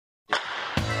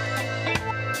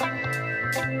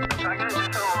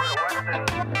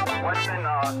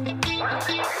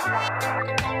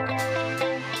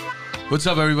What's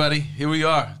up, everybody? Here we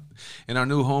are in our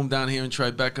new home down here in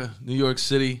Tribeca, New York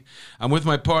City. I'm with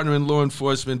my partner in law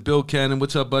enforcement, Bill Cannon.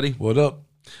 What's up, buddy? What up?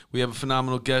 We have a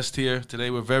phenomenal guest here today.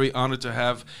 We're very honored to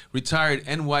have retired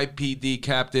NYPD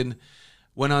captain,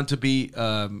 went on to be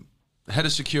head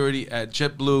of security at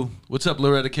JetBlue. What's up,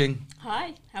 Loretta King?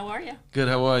 Hi, how are you? Good,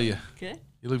 how are you? Good.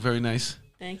 You look very nice.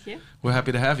 Thank you. We're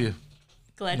happy to have you.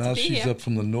 Glad Now to be she's here. up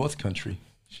from the North Country.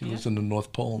 She lives in the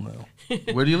North Pole now.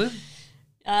 Where do you live?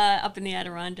 Up in the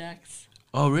Adirondacks.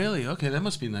 Oh, really? Okay, that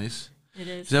must be nice. It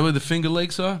is. Is that where the Finger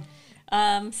Lakes are?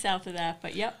 South of that,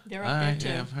 but yep, they're All up there right, too.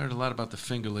 yeah, I've heard a lot about the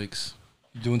Finger Lakes.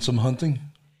 You doing some hunting?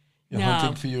 You're No.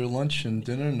 hunting for your lunch and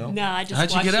dinner? No? No, I just How'd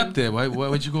you watch get them. up there? Why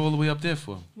would you go all the way up there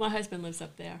for? My husband lives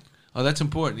up there. Oh, that's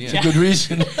important. It's Yeah, a good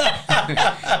reason.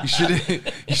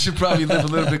 you should probably live a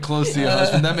little bit close to your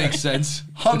husband. That makes sense.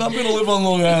 I'm going to live on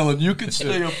Long Island. You can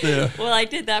stay up there. Well, I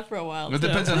did that for a while. It too.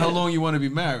 depends on how long you want to be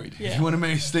married. If Yeah. you want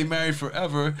to stay married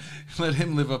forever, let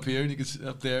him live up here, and you can sit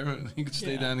up there, and you can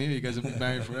stay Yeah. down here. You guys will be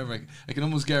married forever. I can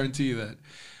almost guarantee you that.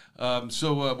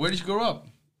 So, where did you grow up?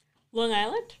 Long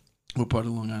Island. What part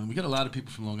of Long Island? We got a lot of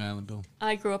people from Long Island, Bill.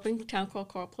 I grew up in a town called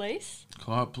Carl Place.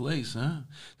 Carr Place, huh?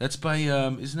 That's by,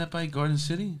 isn't that by Garden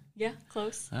City? Yeah,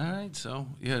 close. All right, so,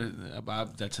 yeah,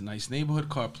 that's a nice neighborhood,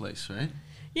 Carr Place, right?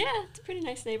 Yeah, it's a pretty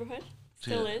nice neighborhood.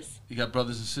 Still Yeah. is. You got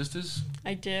brothers and sisters?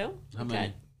 I do. How I've many?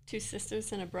 got 2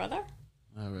 sisters and a brother.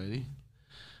 Alrighty.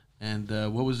 And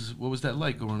what was that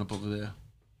like growing up over there?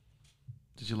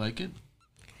 Did you like it?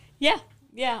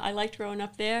 Yeah, I liked growing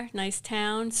up there. Nice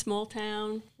town, small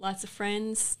town, lots of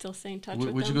friends. Still stay in touch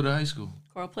with Where'd them. you go to high school?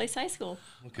 Carl Place High School.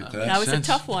 Look at That that. was sense.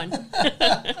 a tough one.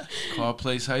 Carr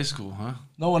Place High School, huh?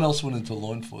 No one else went into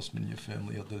law enforcement in your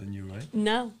family other than you, right?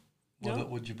 No. What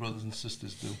did your brothers and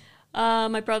sisters do?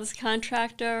 My brother's a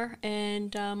contractor,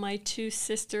 and my 2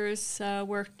 sisters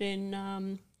worked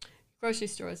in grocery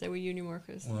stores. They were union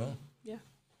workers. Well, Yeah.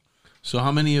 So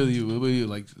how many of you? What were you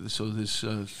like? So there's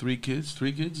 3 kids.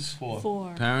 3 kids.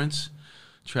 4. Parents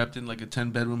trapped in like a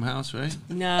 10-bedroom house, right?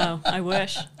 No, I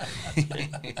wish. All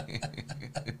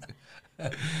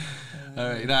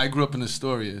right. Now, I grew up in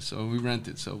Astoria, so we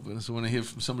rented. So when I hear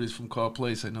from somebody's from Carr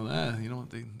Place, I know you know what,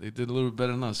 they did a little bit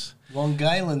better than us. Long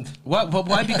Island. Why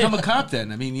become a cop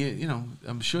then? I mean, you know,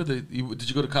 I'm sure that did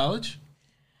you go to college?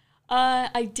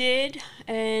 I did,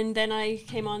 and then I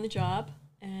came on the job,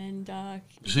 and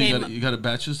So you got a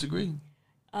bachelor's degree?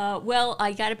 well,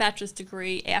 I got a bachelor's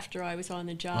degree after I was on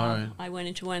the job. All right. I went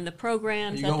into one of the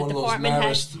programs You that got the one of those department had.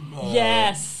 Marist,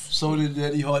 Yes. So did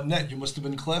Eddie Hartnett. You must have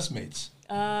been classmates.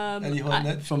 Eddie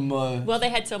Hartnett from... Well, they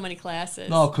had so many classes.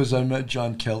 No, because I met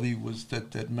John Kelly. Was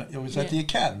it was at the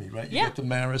academy, right? You Yeah. got the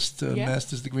Marist Yeah.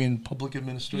 master's degree in public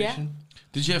administration.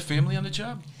 Did you have family on the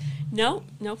job? No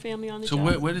family on the So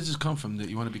job. where does this come from that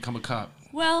you want to become a cop?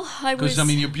 Well, I was. Because I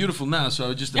mean, you're beautiful now, so I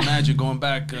would just imagine going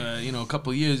back, a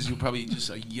couple of years, you're probably just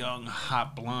a young,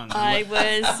 hot blonde. I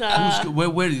was.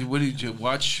 Where did you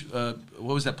watch? What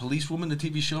was that, Policewoman, the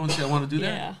TV show, and say I want to do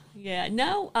that? Yeah.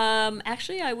 No.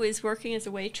 Actually, I was working as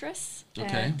a waitress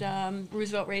Okay. at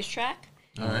Roosevelt Racetrack.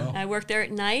 All right. I worked there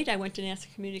at night. I went to Nassau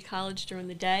Community College during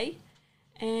the day.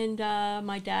 And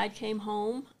my dad came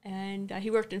home, and he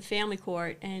worked in family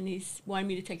court, and he wanted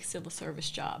me to take a civil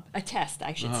service job, a test,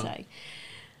 I should say.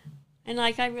 And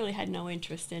I really had no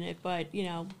interest in it, but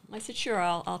I said, sure,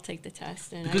 I'll take the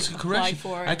test, and Because I applied correction,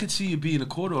 for it. I could see you being a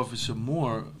court officer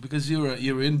more because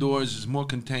you're indoors, it's more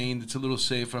contained, it's a little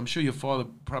safer. I'm sure your father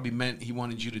probably meant he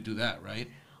wanted you to do that, right?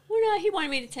 Well, no, he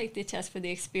wanted me to take the test for the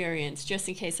experience, just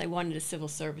in case I wanted a civil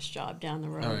service job down the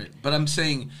road. All right, but I'm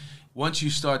saying, once you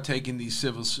start taking these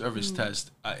civil service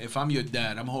tests, if I'm your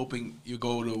dad, I'm hoping you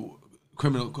go to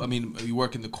you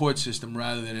work in the court system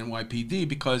rather than NYPD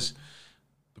because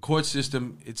the court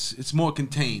system, it's more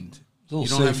contained. A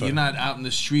little safer. You're not out in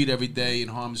the street every day in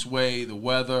harm's way, the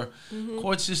weather.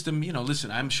 Court system, listen,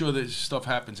 I'm sure that stuff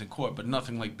happens in court, but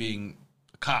nothing like being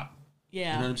a cop.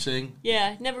 Yeah. You know what I'm saying?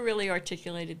 Yeah, never really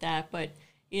articulated that, but,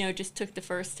 just took the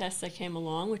first test that came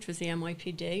along, which was the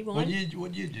NYPD one. What year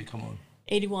did you come on?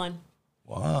 81.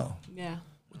 Wow. Yeah.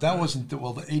 That wasn't, the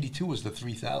 82 was the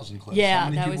 3,000 class. Yeah, How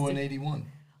many that people was were in the- 81?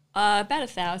 About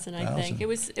 1,000, I think.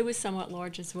 1,000. It was somewhat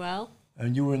large as well.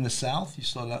 And you were in the South? You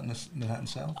started out in the Manhattan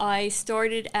South? I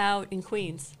started out in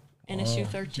Queens, NSU You were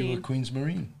a 13. Queens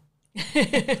Marine.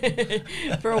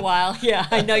 For a while. Yeah,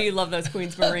 I know you love those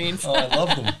Queens Marines. Oh, I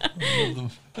love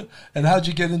them. And how'd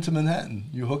you get into Manhattan?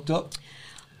 You hooked up?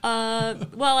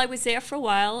 Well, I was there for a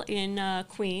while in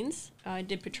Queens. I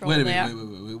did patrol Wait a there.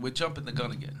 minute, wait. We're jumping the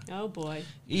gun again. Oh, boy.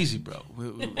 Easy, bro.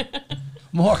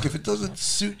 Mark, if it doesn't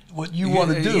suit what you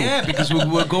want to do. Yeah, because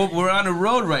we're on the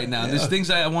road right now. There's things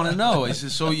I want to know. I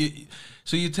said, so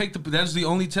you take that's the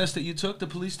only test that you took, the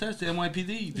police test, the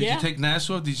NYPD. Did you take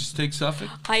Nassau? Did you take Suffolk?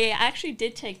 I actually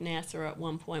did take Nassau at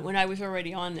one point when I was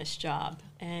already on this job,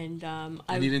 and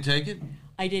you didn't take it?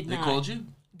 I did not. They called you?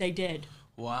 They did.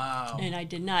 Wow. And I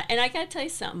did not. And I got to tell you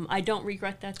something. I don't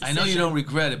regret that decision. I know you don't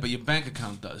regret it, but your bank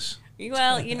account does.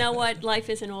 Well, you know what? Life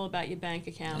isn't all about your bank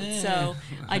account, so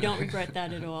I don't regret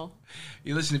that at all.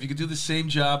 You listen, if you could do the same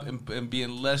job and be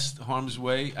in less harm's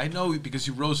way, I know because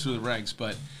you rose through the ranks,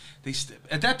 but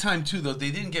at that time too, though,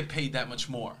 they didn't get paid that much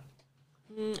more.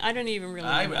 I don't even really.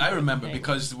 I remember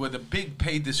because where the big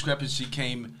pay discrepancy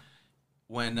came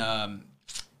when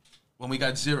we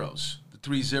got zeros, the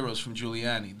 3 zeros from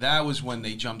Giuliani. That was when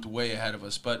they jumped way ahead of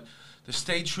us. But the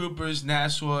state troopers,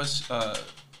 Nassau,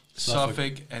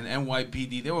 Suffolk, and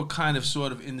NYPD, they were kind of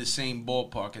sort of in the same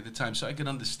ballpark at the time, so I could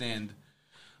understand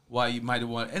why you might have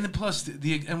wanted. And then plus,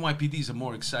 the NYPD is a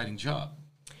more exciting job.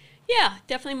 Yeah,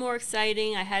 definitely more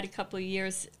exciting. I had a couple of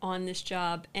years on this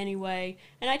job anyway,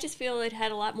 and I just feel it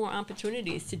had a lot more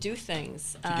opportunities to do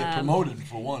things. To get promoted,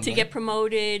 for one. To get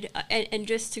promoted, and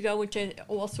just to go into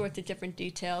all sorts of different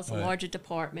details, a larger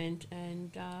department.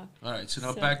 And all right, so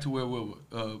now back to where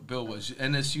Bill was.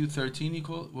 NSU 13, you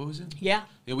call it? What was it? Yeah.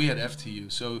 Yeah, we had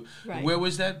FTU. So where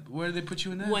was that? Where did they put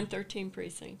you in that? 113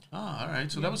 precinct. Oh, all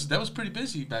right. So that was pretty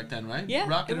busy back then, right? Yeah,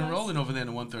 rocking and rolling over there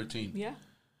in 113. Yeah,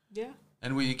 yeah.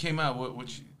 And when you came out,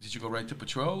 did you go right to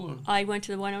patrol? Or? I went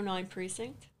to the 109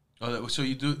 precinct. Oh, so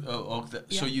you do?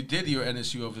 So you did your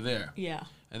NSU over there. Yeah.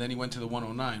 And then you went to the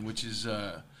 109, which is.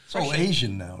 It's all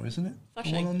Asian now, isn't it?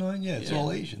 Flushing. 109, yeah, it's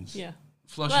all Asians. Yeah.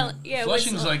 Flushing. Well, yeah,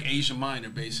 Flushing's like Asia Minor,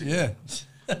 basically. Yeah.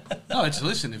 No,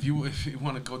 listen. If you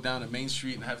want to go down to Main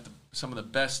Street and have some of the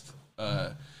best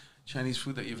Chinese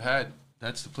food that you've had,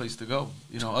 that's the place to go.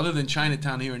 You know, other than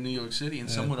Chinatown here in New York City, and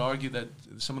some would argue that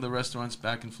some of the restaurants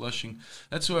back in Flushing,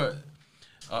 that's where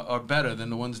are better than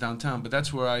the ones downtown. But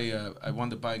that's where I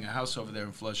wound up buying a house over there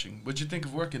in Flushing. What'd you think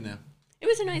of working there? It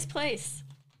was a nice place.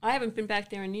 I haven't been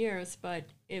back there in years, but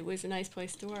it was a nice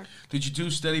place to work. Did you do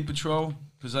steady patrol?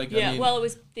 Because it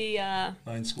was the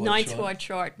 9 squad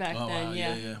chart back then. Wow,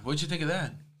 yeah. What'd you think of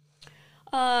that?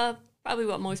 Probably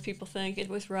what most people think. It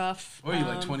was rough. What are you,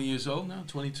 like 20 years old now?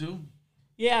 22?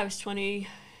 Yeah, I was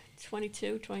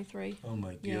 22, 23. Oh,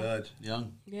 my God.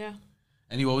 Young. Yeah.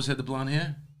 And you always had the blonde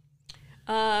hair?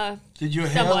 Did your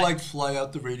hair, like, fly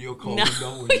out the radio call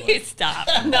window? No, stop.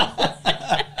 No.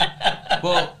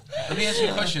 Well, let me ask you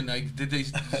a question. Like,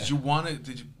 you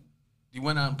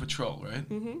went out on patrol, right?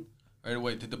 Mm-hmm. Right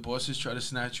away. Did the bosses try to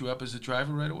snatch you up as a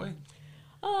driver right away?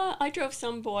 I drove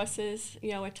some bosses,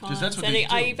 at times. That's what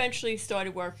I eventually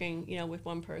started working, with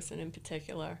one person in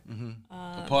particular. Mm-hmm.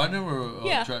 A partner or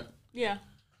yeah. Yeah.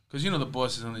 Because the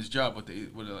bosses on his job, they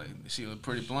see a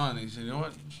pretty blonde. They say, you know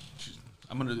what?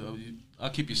 I'll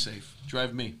keep you safe.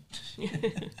 Drive me.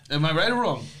 Am I right or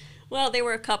wrong? Well, there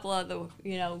were a couple other,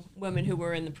 women who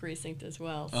were in the precinct as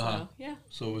well. So, yeah.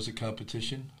 So it was a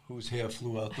competition? Whose hair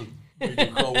flew out the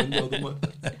radio call window?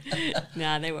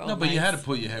 Nah, they were all No, but nice. you had to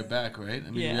pull your hair back, right? I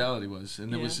mean, the reality was.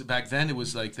 And it was back then, it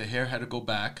was like the hair had to go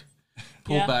back,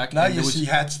 pull back. Now you see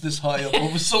hats this high up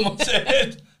over someone's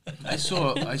head. I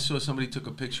saw somebody took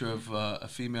a picture of a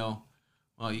female.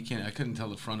 Well, I couldn't tell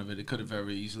the front of it. It could have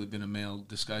very easily been a male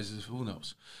disguised as who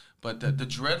knows. But the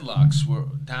dreadlocks were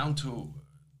down to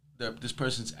this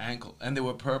person's ankle, and they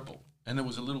were purple. And there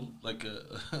was a little, like a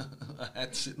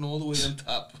hat sitting all the way on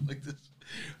top, like this.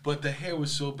 But the hair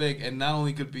was so big, and not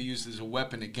only could it be used as a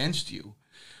weapon against you,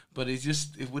 but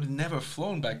it would have never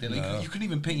flown back then. Like, you couldn't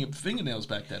even paint your fingernails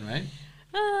back then, right?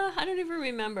 I don't even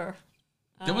remember.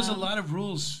 There was a lot of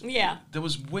rules. Yeah. There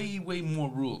was way, way more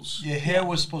rules. Your hair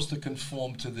was supposed to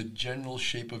conform to the general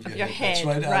shape of your head. That's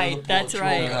right. Right. Out of the That's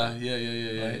right.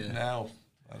 Yeah. Now,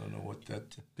 I don't know what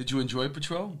that. Did you enjoy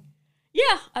patrol?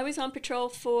 Yeah, I was on patrol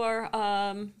for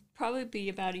probably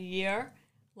about a year.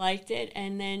 Liked it,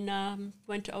 and then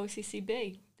went to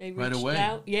OCCB. They reached away?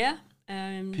 out. Yeah.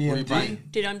 PMD?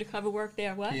 Did undercover work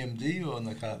there. What? PMD or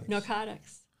narcotics?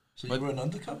 Narcotics. So you were an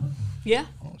undercover? Yeah.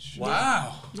 Oh, shit.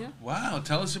 Wow. Yeah. Wow.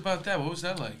 Tell us about that. What was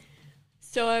that like?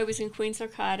 So I was in Queens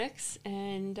Narcotics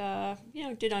and,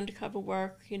 did undercover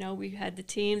work. We had the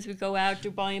teams. We'd go out,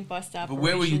 do buy and bust operations. But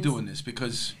where were you doing this?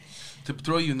 Because to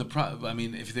throw you in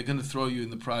the if they're going to throw you in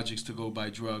the projects to go buy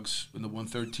drugs, in the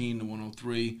 113, the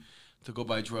 103, to go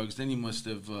buy drugs, then you must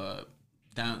have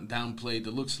downplayed the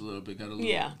looks a little bit. Got a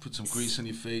little, put some grease on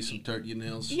your face, some dirt in your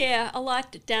nails. Yeah, a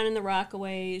lot down in the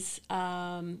Rockaways,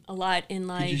 a lot in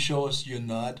like... Could you show us your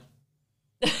nod?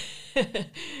 What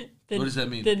does that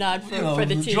mean? The nod for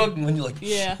the team. Drug when you're like...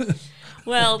 Yeah.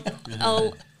 Well,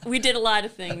 oh, we did a lot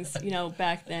of things,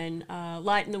 back then. A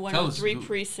lot in the Tell us, 103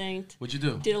 precinct. What'd you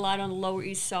do? Did a lot on the Lower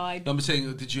East Side. No, I'm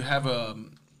saying, did you have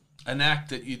an act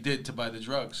that you did to buy the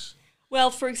drugs? Well,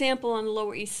 for example, on the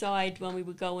Lower East Side, when we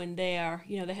would go in there,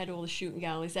 they had all the shooting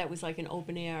galleries. That was like an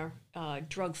open air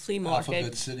drug flea market.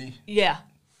 Alphabet City. Yeah,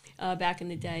 back in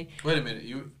the day. Wait a minute,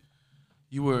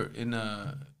 you were in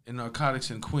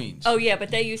narcotics in Queens. Oh yeah,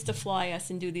 but they used to fly us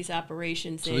and do these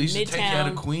operations So in they used to take you out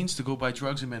of Midtown. Queens to go buy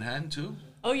drugs in Manhattan too?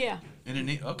 Oh yeah.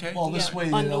 Okay. Well, this Yeah, way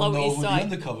on they the don't Lower know East who the Side.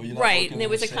 undercover. You're not Right, working and there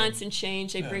in was the a same- constant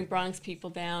change. They Yeah. bring Bronx people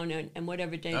down, and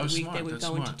whatever day That of was the week smart, they would that's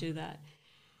go in to smart. do that.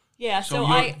 Yeah, so, So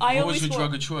I what always was your wa-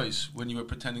 drug of choice when you were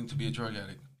pretending to be a drug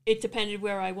addict? It depended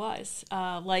where I was.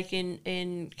 Like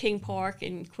in King Park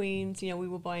in Queens, we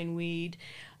were buying weed.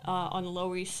 On the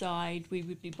Lower East Side, we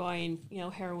would be buying,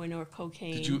 heroin or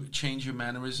cocaine. Did you change your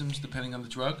mannerisms depending on the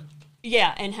drug?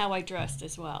 Yeah, and how I dressed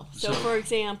as well. So, for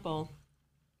example,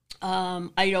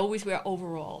 I'd always wear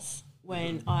overalls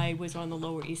when I was on the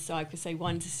Lower East Side because I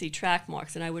wanted to see track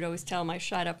marks, and I would always tell them I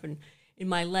shot up in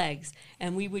my legs.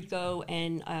 And we would go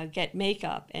and get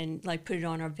makeup and like put it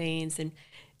on our veins, and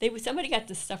somebody got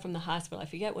this stuff from the hospital. I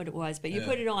forget what it was, but you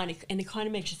put it on, and it kind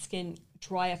of makes your skin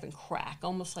dry up and crack,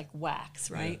 almost like wax,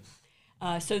 right?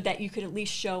 So that you could at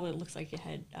least show it looks like you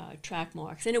had track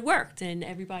marks. And it worked, and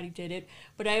everybody did it.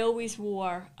 But I always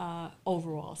wore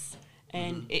overalls.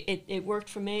 And it worked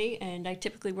for me, and I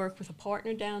typically worked with a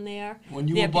partner down there. When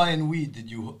you were buying weed, did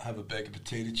you have a bag of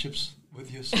potato chips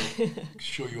with you? So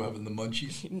sure you were having the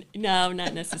munchies? No,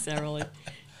 not necessarily.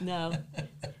 No.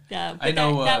 But I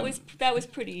know, that was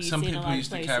pretty easy Some in a people lot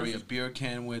used of to places. carry a beer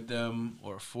can with them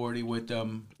or a 40 with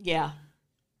them. Yeah.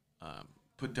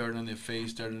 Put dirt on their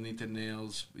face, dirt underneath their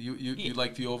nails. You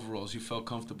like the overalls. You felt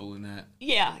comfortable in that.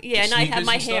 Yeah, The and I had sneakers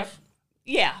my and hair. stuff?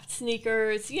 Yeah,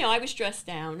 sneakers. I was dressed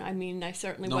down. I mean, I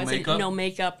certainly No wasn't makeup? no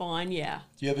makeup on. Yeah.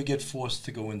 Do you ever get forced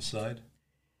to go inside?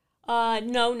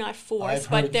 No, not I've forced,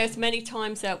 heard- but there's many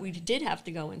times that we did have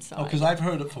to go inside. Oh, because I've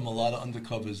heard it from a lot of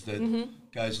undercovers that Mm-hmm.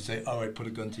 guys would say, all right, put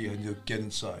a gun to you and you'll get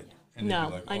inside. And they'd be No,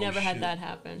 like, I "Oh, never had shit." that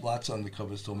happen. Lots of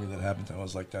undercovers told me that happened. And I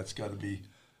was like, that's got to be,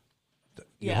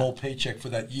 your Yeah. whole paycheck for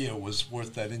that year was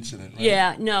worth that incident, right?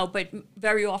 Yeah, no, but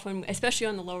very often, especially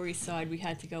on the Lower East Side, we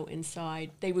had to go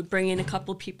inside. They would bring in a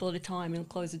couple of people at a time and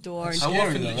close the door. That's And How scary,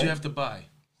 often though, did right? you have to buy?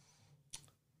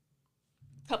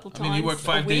 a couple I times. mean, you worked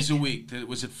 5 days a week.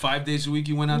 Was it 5 days a week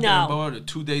you went out there No. and bought, or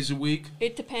 2 days a week?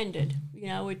 It depended.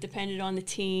 It depended on the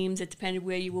teams. It depended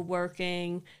where you were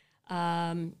working.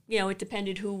 It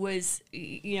depended who was,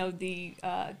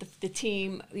 the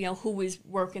team, who was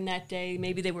working that day.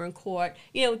 Maybe they were in court.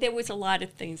 There was a lot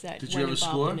of things that Did you went ever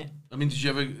involved score? in it. I mean,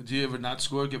 did you ever not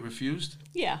score, get refused?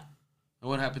 Yeah, And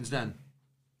what happens then?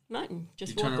 nothing.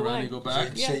 Just You walk turn around away. and you go Did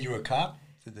back? they Yeah. say you were a cop?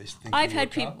 Did they think I've you were had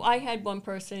a cop? people. I had one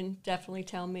person definitely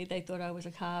tell me they thought I was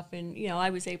a cop, and I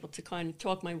was able to kind of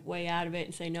talk my way out of it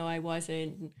and say no, I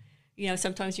wasn't. And,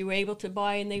 sometimes you were able to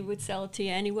buy and they would sell it to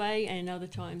you anyway, and other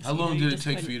times. How long you did it just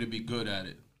take for couldn't. you to be good at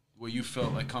it? Where you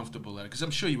felt like comfortable at it? Because I'm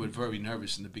sure you were very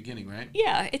nervous in the beginning, right?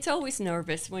 Yeah, it's always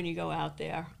nervous when you go out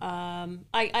there.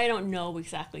 I don't know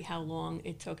exactly how long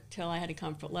it took till I had a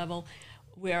comfort level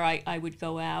where I would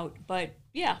go out, but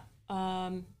yeah.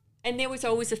 And there was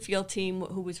always a field team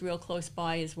who was real close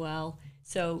by as well,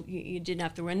 so you didn't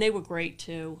have to run. They were great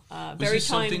too. Was Very this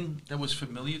something that was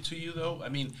familiar to you, though? I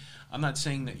mean, I'm not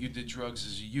saying that you did drugs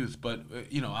as a youth, but,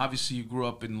 obviously you grew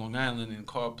up in Long Island in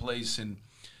Carl Place, and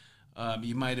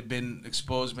you might have been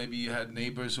exposed. Maybe you had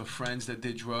neighbors or friends that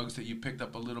did drugs that you picked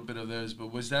up a little bit of theirs,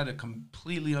 but was that a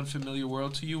completely unfamiliar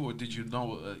world to you, or did you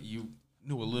know you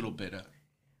knew a little bit?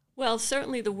 Well,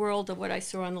 certainly the world of what I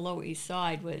saw on the Lower East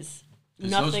Side was 'Cause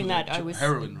those nothing were that the I was.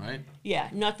 heroin, right? Yeah,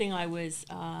 nothing I was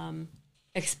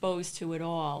exposed to at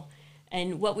all.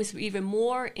 And what was even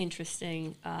more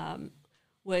interesting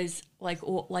was like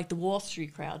the Wall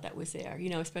Street crowd that was there,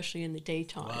 especially in the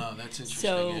daytime. Wow, that's interesting.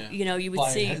 So, yeah. you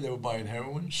would see, They were buying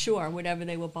heroin? sure, whatever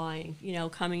they were buying,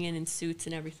 coming in suits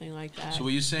and everything like that. So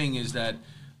what you're saying is that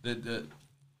the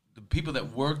people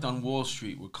that worked on Wall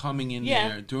Street were coming in Yeah.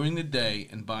 there during the day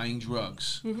and buying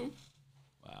drugs. Mm-hmm.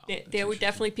 Wow. There were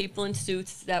definitely people in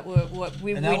suits that were what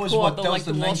we And would that was call what, the, that like was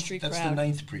the the Wall ninth, Street that's crowd. the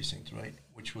 9th precinct, right?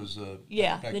 Which was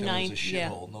Yeah, back the then ninth, was a yeah.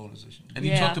 shithole known as a And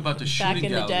you talked about the shooting Back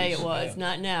in the day galleries. it was, Yeah.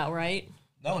 not now, right?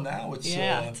 No, now it's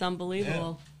It's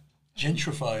unbelievable.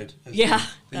 gentrified. Yeah,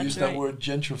 They that's use right. that word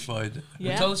gentrified.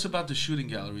 Yeah. Tell us about the shooting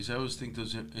galleries. I always think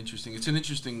those are interesting. It's an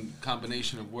interesting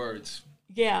combination of words.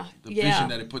 Yeah, The yeah. vision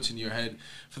that it puts in your head.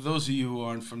 For those of you who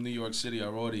aren't from New York City,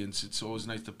 our audience, it's always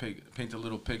nice to paint a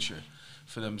little picture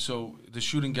for them. So the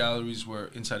shooting galleries were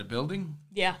inside a building?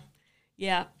 Yeah.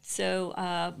 Yeah. So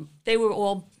they were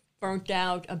all burnt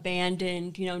out,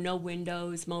 abandoned. No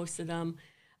windows, most of them.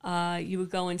 You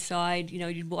would go inside.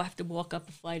 You'd have to walk up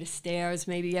a flight of stairs.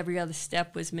 Maybe every other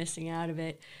step was missing out of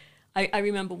it. I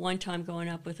remember one time going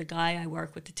up with a guy I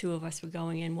work with. The two of us were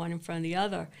going in, one in front of the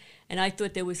other, and I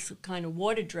thought there was kind of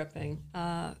water dripping.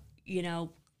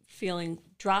 Feeling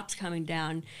drops coming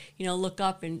down, look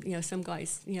up and, some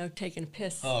guy's, taking a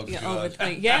piss Oh, over God. the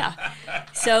thing. Yeah.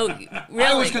 So really.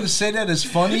 I was going to say that as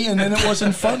funny, and then it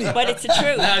wasn't funny. But it's the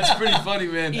truth. That's pretty funny,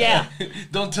 man. Yeah.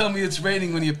 Don't tell me it's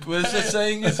raining when you. What's that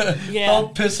saying? Yeah.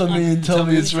 Don't piss on me and tell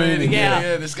me it's raining. Yeah.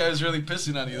 Yeah. This guy was really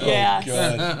pissing on you, though. Yeah.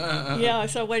 God. Yeah.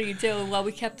 So what do you do? Well,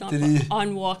 we kept on Did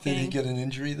walking. he get an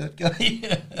injury, that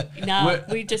guy? No, What-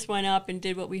 we just went up and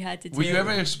did what we had to do. Were you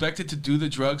ever expected to do the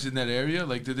drugs in that area?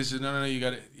 Like, did they say, no,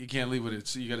 you can't leave with it.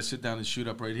 So you got to sit down and shoot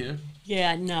up right here?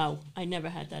 Yeah, no, I never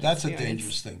had that That's a experience.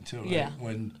 dangerous thing, too, right? Yeah.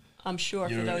 When I'm sure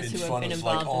for you're those in who have front been of,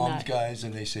 like, involved in armed that. guys,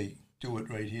 and they say, do it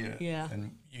right here. Yeah.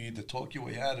 And you either talk your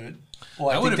way out of it,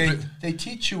 or I I think would've they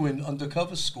teach you in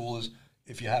undercover school is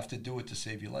if you have to do it to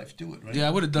save your life, do it, right? Yeah,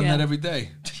 I would have done Yeah. that every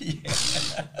day.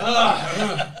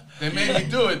 They made me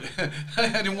do it. I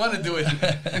didn't want to do it.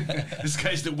 This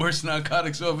guy's the worst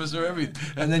narcotics officer ever.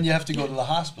 And then you have to go to the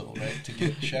hospital, right, to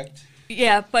get checked.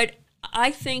 Yeah, but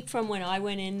I think from when I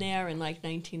went in there in like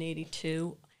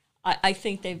 1982, I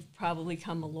think they've probably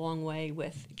come a long way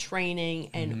with training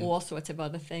and all sorts of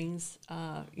other things.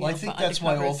 Well, I think that's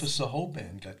why Officer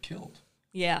Hoban got killed.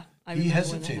 Yeah, I He remember when that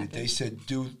hesitated. happened. They said,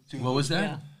 do. What was that?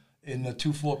 Yeah. In the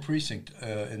 2-4 precinct,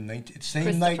 same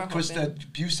Christopher night Chris Hoban.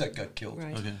 that Busek got killed.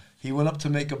 Right. Okay. He went up to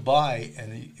make a buy,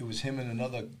 and it was him and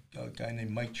another guy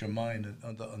named Mike Germain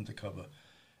undercover.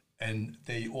 And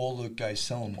all the guys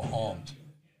selling were armed.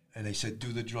 And they said,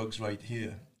 do the drugs right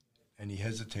here. And he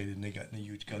hesitated, and they got in a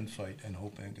huge gunfight, and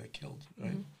Hoban got killed,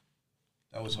 right?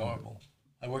 That was horrible.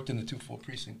 I worked in the 2-4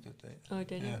 precinct that day. Oh,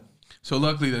 did Yeah. you? So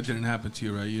luckily that didn't happen to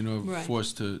you, right? You know, Right.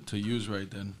 forced to use right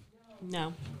then.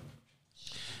 No.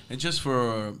 And just for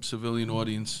our civilian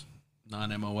audience,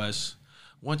 non-MOS,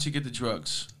 once you get the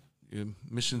drugs, your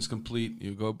mission's complete.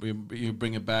 You go, you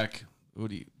bring it back.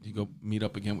 What do you go meet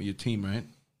up again with your team, right?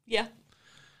 Yeah.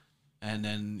 And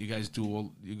then you guys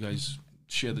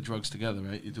share the drugs together,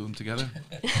 right? You do them together.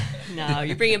 No,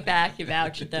 you bring it back, you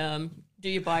vouch at them, do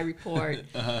your buy report.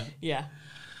 Yeah.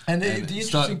 And And the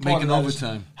start interesting part of making that is,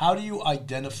 overtime. how do you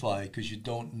identify, because you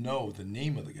don't know the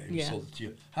name of the guy who Yeah. sold it to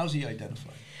you, how's he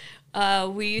identified?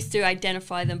 We used to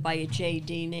identify them by a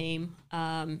JD name.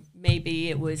 Maybe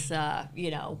it was,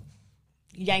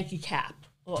 Yankee Cap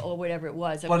or whatever it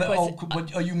was.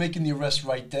 But are you making the arrest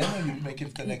right then, or you make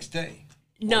it the next day?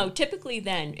 No, typically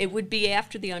then. It would be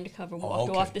after the undercover walked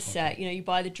okay, off the set. You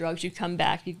buy the drugs, you come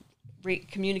back, you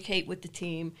communicate with the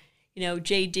team.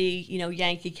 JD,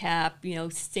 Yankee Cap,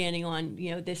 standing on,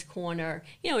 this corner.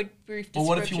 A brief description. But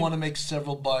what if you want to make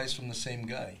several buys from the same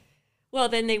guy? Well,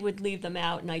 then they would leave them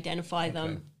out and identify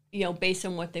them, based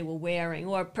on what they were wearing.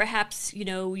 Or perhaps,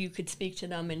 you could speak to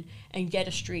them and get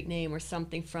a street name or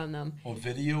something from them. Or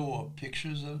video or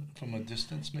pictures from a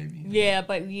distance, maybe? Yeah,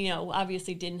 but,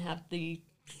 obviously didn't have the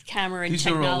camera and These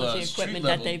are all, technology street equipment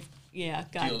that level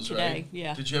they've got Deals, today. right?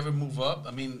 Yeah. Did you ever move up?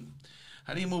 I mean,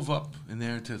 how do you move up in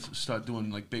there to start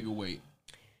doing like bigger weight?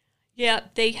 Yeah,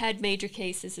 they had major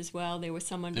cases as well. There were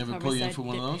some They ever undercovers pull you in that for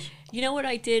one of those? You know what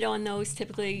I did on those?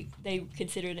 Typically, they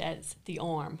considered as the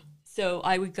arm. So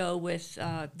I would go with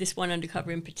this one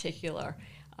undercover in particular.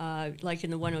 Like in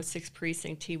the 106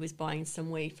 precinct, he was buying some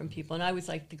weight from people, and I was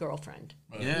like the girlfriend.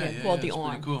 Yeah, called the it's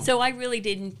pretty arm. cool. So I really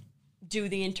didn't do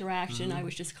the interaction. I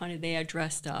was just kind of there,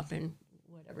 dressed up, and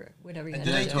whatever. You And had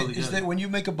Yeah, to do. totally is get there, it. when you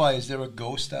make a buy, is there a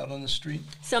ghost out on the street?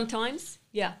 Sometimes,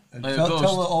 yeah. And Like a tell ghost. the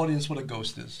audience what a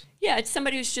ghost is. Yeah, it's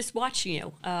somebody who's just watching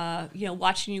you,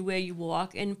 watching you where you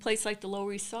walk. In a place like the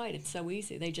Lower East Side, it's so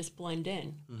easy. They just blend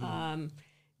in.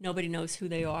 Nobody knows who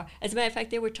they are. As a matter of fact,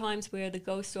 there were times where the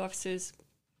ghost officers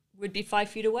would be 5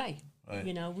 feet away, Right.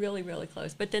 really, really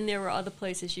close. But then there are other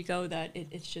places you go that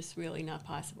it's just really not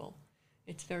possible.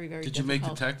 It's very, very Did you make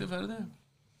difficult. detective out of that?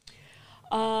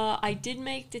 I did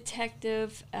make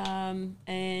detective,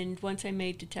 and once I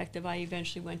made detective, I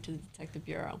eventually went to the detective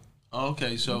bureau. Oh,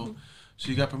 okay, so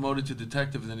you got promoted to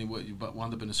detective, and then you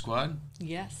wound up in a squad.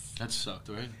 Yes. That sucked,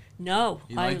 right? No,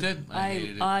 You liked it? I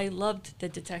hated it. I loved the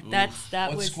detective. Oof. That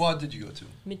What was squad did you go to?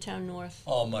 Midtown North.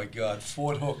 Oh, my God.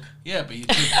 Fort Hook. Yeah, but you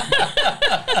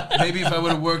maybe if I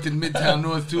would have worked in Midtown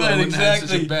North too, I wouldn't have had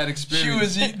such a bad experience. She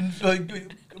was eating like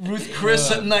Ruth Chris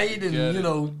at night, and, Get it.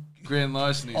 Oh, grand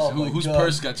larcenies. my Whose God.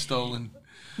 purse got stolen?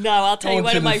 No, I'll tell you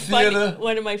Going to the theater.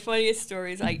 one of my funniest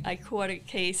stories. I caught a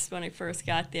case when I first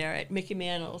got there at Mickey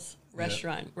Mantle's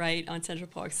restaurant, right, on Central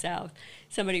Park South.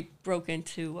 Somebody broke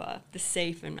into the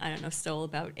safe and, I don't know, stole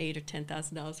about $8,000 or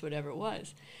 $10,000, whatever it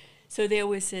was. So there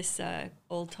was this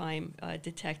old-time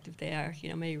detective there,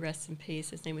 may he rest in peace.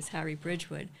 His name was Harry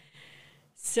Bridgewood.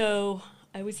 So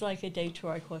I was like a day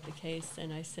tour. I caught the case,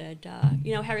 and I said,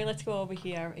 Harry, let's go over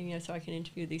here, and, so I can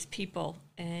interview these people.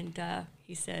 And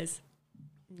he says,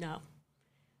 no.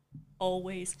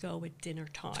 Always go at dinner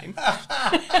time.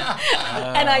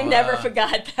 And I never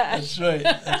forgot that. That's right.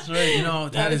 That's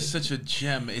right. That is such a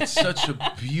gem. It's such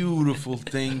a beautiful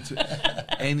thing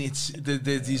and it's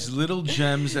there's these little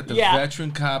gems that the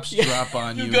veteran cops drop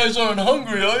on you. You guys aren't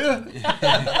hungry, are you?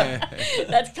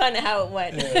 That's kind of how it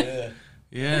went.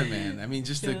 Yeah, man. I mean,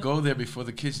 just to go there before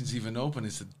the kitchen's even open,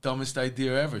 it's the dumbest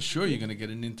idea ever. Sure, you're going to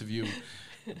get an interview,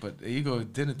 but there you go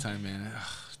at dinner time, man. Ugh,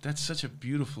 that's such a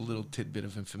beautiful little tidbit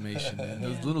of information, man.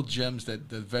 Those little gems that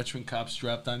the veteran cops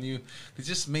dropped on you, they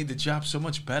just made the job so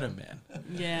much better, man.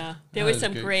 Yeah. There was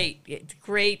some great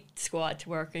squad to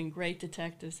work in, great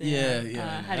detectives there.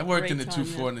 Yeah. I worked in the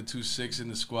 2-4 and the 2-6 in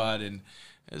the squad, and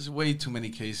there's way too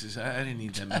many cases. I didn't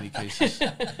need that many cases.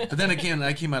 But then again,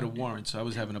 I came out of warrants, so I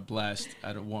was having a blast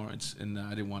out of warrants, and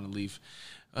I didn't want to leave.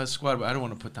 Squad, I don't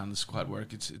want to put down the squad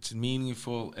work. It's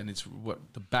meaningful, and it's what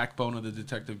the backbone of the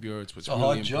detective bureau. It's what's really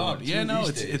hard important. Job Yeah, no,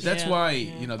 that's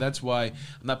why that's why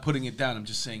I'm not putting it down. I'm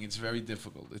just saying it's very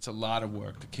difficult. It's a lot of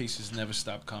work. The cases never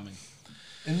stop coming.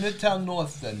 In Midtown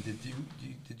North, then,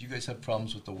 did you guys have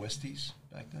problems with the Westies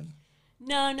back then?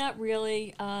 No, not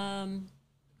really. No.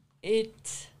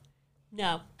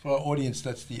 For our audience,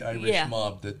 that's the Irish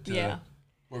mob that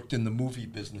worked in the movie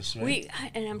business, right?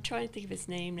 And I'm trying to think of his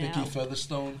name now. Nicky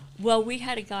Featherstone? Well, we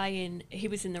had a guy he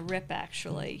was in the RIP,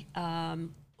 actually,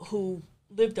 who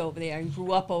lived over there and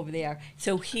grew up over there.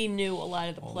 So he knew a lot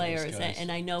of the players,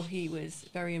 and I know he was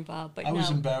very involved. But I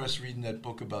was embarrassed reading that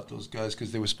book about those guys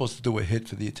because they were supposed to do a hit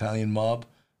for the Italian mob,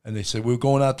 and they said, we're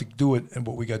going out to do it,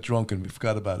 but we got drunk and we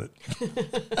forgot about it.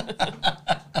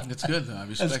 That's good, though. I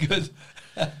respect That's good.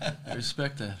 I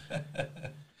respect that.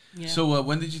 Yeah. So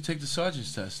when did you take the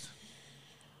sergeant's test?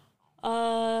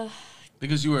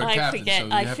 Because you were a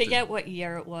captain. I forget what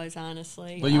year it was,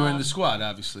 honestly. But you were in the squad,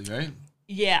 obviously, right?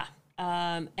 Yeah.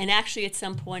 And actually, at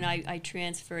some point, I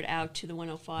transferred out to the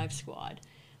 105 squad.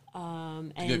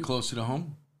 And to get closer to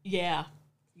home? Yeah.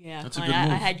 Yeah. That's a good move.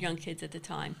 I had young kids at the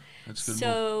time. That's a good move.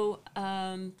 So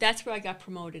that's where I got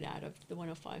promoted out of the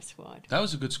 105 squad. That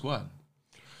was a good squad.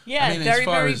 Yeah, very,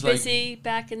 very busy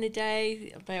back in the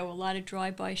day. There were a lot of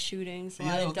drive-by shootings, a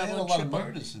lot of double and triple.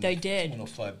 Murders they did.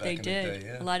 105 back they in did. The day,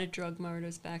 yeah. A lot of drug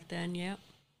murders back then, yeah.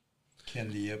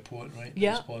 Kennedy Airport, right?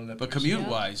 Yeah. But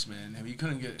commute-wise, man, you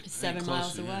couldn't get it's 7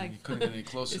 miles away. You couldn't get any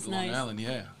closer to nice. Long Island,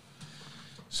 yeah.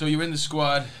 So you're in the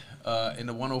squad in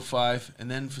the 105,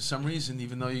 and then for some reason,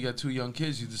 even though you got 2 young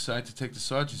kids, you decide to take the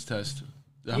sergeant's test.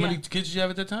 How many kids did you have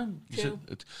at that time? You 2. said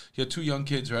you had 2 young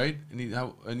kids, right? And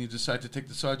you decided to take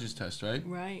the sergeant's test, right?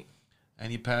 Right.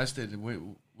 And you passed it.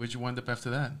 Where'd you wind up after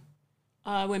that?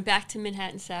 I went back to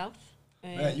Manhattan South.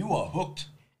 Man, you are hooked.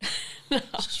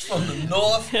 From the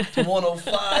north to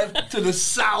 105 to the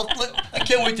south. I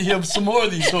can't wait to hear some more of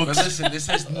these hooks. But listen, this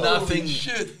has nothing.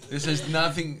 Shit. This has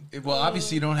nothing. Well,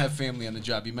 obviously you don't have family on the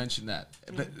job. You mentioned that,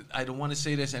 but I don't want to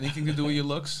say this anything to do with your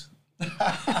looks.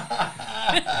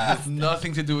 It has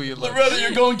nothing to do with your looks. Loretta,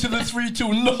 you're going to the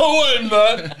 3-2. No, I'm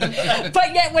not.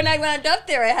 But yet, when I wound up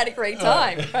there, I had a great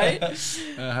time, right?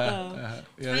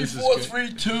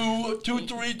 3-4-3-2,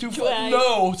 2-3, 2-4.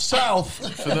 No,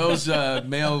 south. For those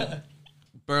male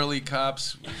burly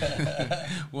cops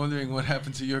wondering what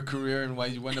happened to your career and why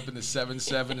you went up in the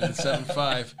 7-7 and the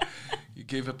 7-5, you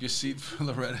gave up your seat for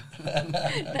Loretta.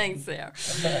 Thanks, there.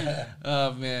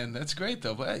 Oh man, that's great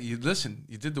though. But you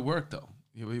did the work though.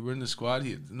 You were in the squad.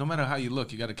 No matter how you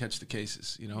look, you got to catch the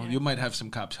cases. You might have some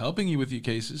cops helping you with your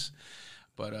cases,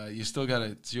 but you still got to.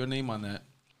 It's your name on that.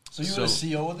 So you were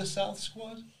the CO of the South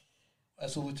Squad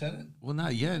as a lieutenant? Well,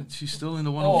 not yet. She's still in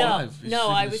the 105. No,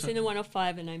 I was in the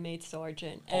 105 and I made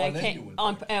sergeant. And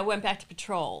I went back to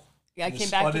patrol. Yeah, I came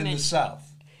back to in the South.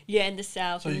 Yeah, in the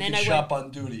South. So and you then could shop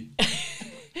on duty.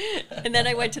 And then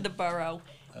I went to the borough.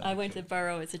 I went to the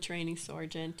borough as a training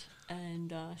sergeant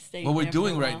and stayed. What we're there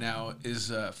doing for a right now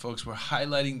is, folks, we're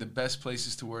highlighting the best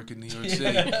places to work in New York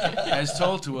City, as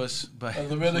told to us by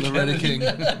Loretta King.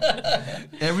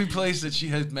 Every place that she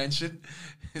has mentioned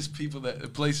is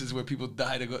places where people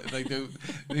die to go. Like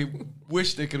they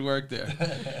wish they could work there.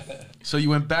 So you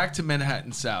went back to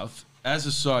Manhattan South as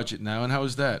a sergeant now, and how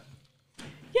was that?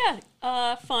 Yeah,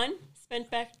 fun. Spent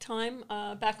time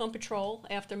back on patrol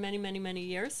after many, many, many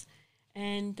years.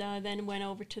 And then went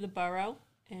over to the borough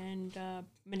and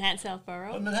Manhattan South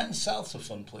Borough. But Manhattan South's a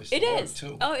fun place It to work, is.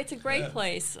 too. Oh, it's a great Yeah.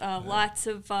 place. Lots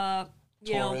of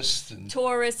Tourists and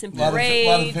tourists and a lot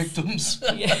parades. of victims.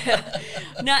 Yeah,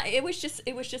 no, it was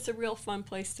just a real fun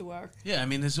place to work. Yeah, I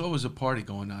mean, there's always a party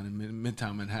going on in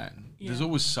Midtown Manhattan. There's Yeah.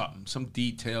 always something, some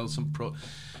detail,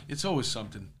 It's always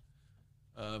something.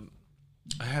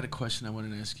 I had a question I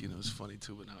wanted to ask you, and it was funny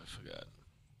too, but now I forgot.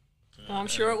 I'm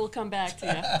sure it will come back to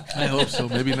you. I hope so.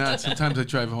 Maybe not. Sometimes I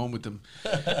drive home with them.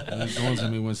 And it dawns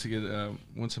on me once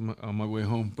I'm on my way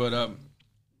home. But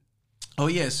oh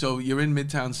yeah, so you're in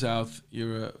Midtown South.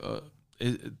 You're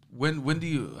when do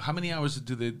you? How many hours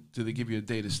do they give you a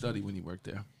day to study when you work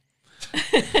there?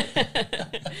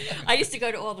 I used to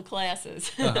go to all the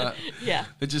classes. Yeah.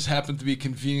 That just happened to be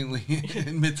conveniently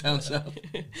in Midtown South.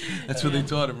 That's where they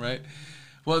taught him, right?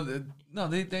 Well, no,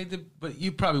 they did. But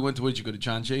you probably went to, where did you go to,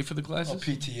 John Jay for the classes?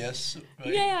 PTS,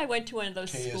 right? Yeah, I went to one of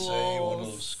those KSA, schools. one of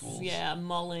those schools. Yeah,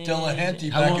 Mullen. Delahanty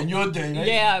How back long- in your day, right?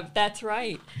 Yeah, that's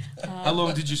right. How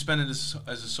long did you spend as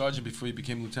a sergeant before you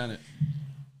became lieutenant?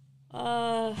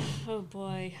 Oh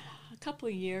boy, a couple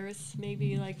of years,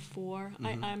 maybe like 4.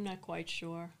 I'm not quite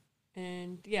sure.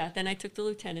 And yeah, then I took the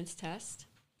lieutenant's test.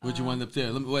 Where'd you wind up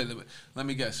there? Let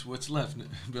me guess. What's left,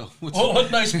 Bill? What's Oh, what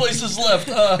nice places left?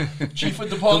 Chief of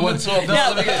departments or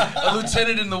Let me guess. A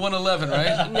lieutenant in the 111,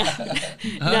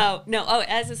 right? No. Oh,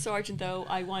 as a sergeant though,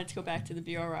 I wanted to go back to the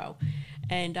bureau,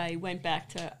 and I went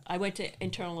to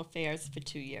internal affairs for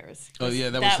 2 years. Oh yeah,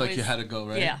 that was like you had to go,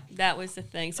 right? Yeah, that was the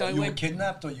thing. So I you were went.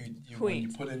 kidnapped, or you when you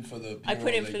Queens. put in for the bureau? I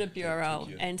put in they- for the they bureau, took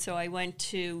you. and so I went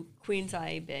to Queens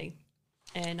IAB,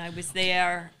 and I was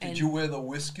there. And Did you wear the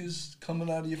whiskers coming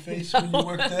out of your face when you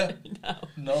worked there? No.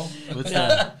 No? What's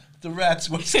that? The rat's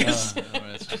whiskers.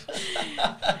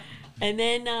 And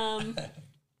then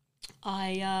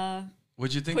I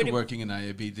What'd you think Put of it- working in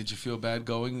IAB? Did you feel bad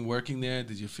going and working there?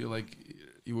 Did you feel like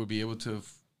you would be able to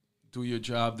do your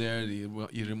job there? You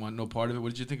didn't want no part of it? What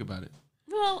did you think about it?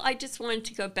 well, I just wanted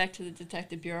to go back to the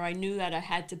detective bureau. I knew that I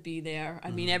had to be there.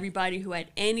 I mean, everybody who had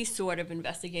any sort of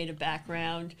investigative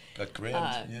background, Got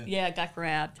grabbed, got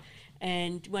grabbed,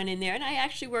 and went in there. And I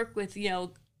actually worked with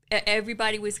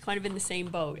everybody was kind of in the same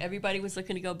boat. Everybody was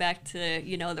looking to go back to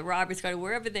the Roberts Garden,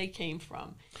 wherever they came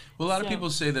from. Well, a lot of So- people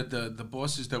say that the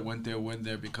bosses that went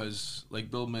there because,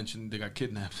 like Bill mentioned, they got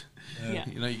kidnapped. Yeah.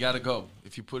 You got to go.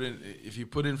 If you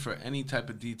put in for any type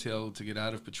of detail to get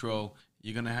out of patrol,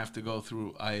 you're gonna have to go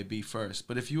through IAB first.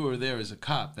 But if you were there as a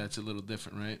cop, that's a little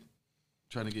different, right?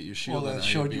 Trying to get your shield. Well, out that of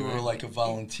showed IAB, you were right? like a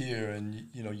volunteer, and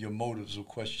your motives were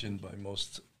questioned by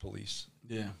most police.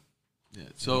 Yeah.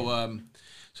 So,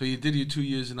 so you did your 2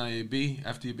 years in IAB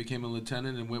after you became a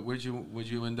lieutenant, and where'd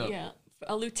you end up? Yeah,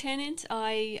 a lieutenant.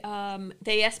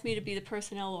 They asked me to be the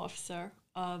personnel officer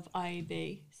of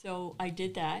IAB, so I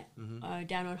did that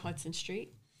down on Hudson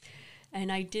Street, and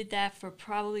I did that for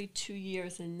probably 2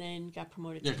 years, and then got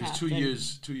promoted Yeah, to because captain.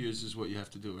 2 years is what you have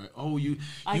to do, right? Oh, you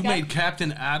I got made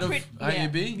captain out of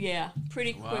IAB? Yeah,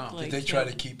 pretty Wow. quickly. Did they so- try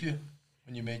to keep you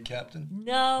when you made captain?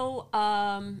 No,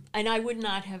 and I would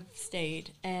not have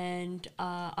stayed. And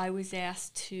I was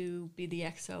asked to be the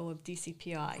XO of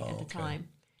DCPI at the okay. time.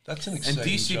 That's an And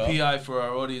exciting job. DCPI, for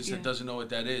our audience Yeah. that doesn't know what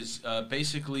that is,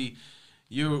 basically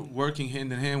you're working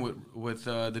hand in hand with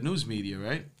the news media,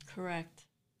 right? Correct.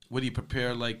 What do you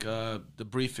prepare, like the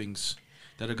briefings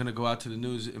that are going to go out to the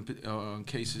news on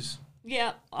cases?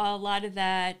 Yeah, a lot of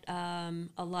that.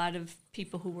 A lot of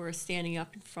people who were standing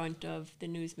up in front of the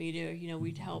news media,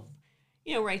 we'd help,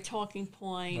 write talking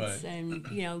points Right.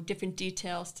 and, different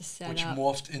details to set Which up.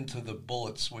 morphed into the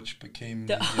bullets, which became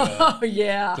Oh,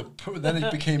 yeah. then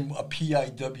it became a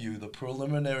PIW, the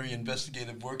preliminary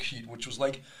investigative worksheet, which was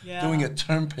like Yeah. doing a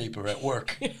term paper at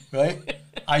work, right?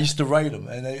 I used to write them,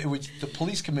 and the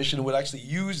police commissioner would actually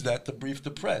use that to brief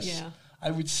the press. Yeah. I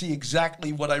would see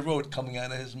exactly what I wrote coming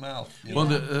out of his mouth. Well,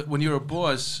 when you're a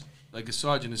boss, like a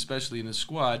sergeant, especially in a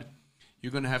squad,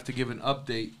 you're going to have to give an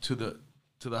update to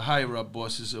the higher up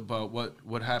bosses about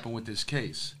what happened with this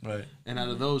case. Right. And out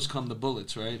of those come the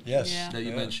bullets, right? Yes. Yeah. That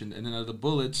you Yeah. mentioned. And then out of the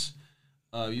bullets,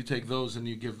 you take those and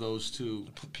you give those to.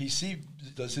 PC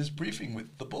does his briefing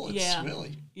with the bullets, Yeah.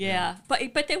 really. Yeah,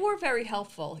 but they were very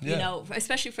helpful, Yeah.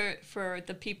 especially for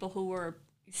the people who were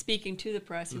speaking to the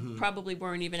press who probably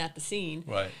weren't even at the scene.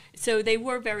 Right. So they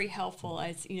were very helpful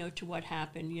as, to what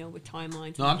happened, with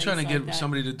timelines. No, and I'm trying to things get like that.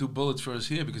 somebody to do bullets for us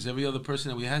here because every other person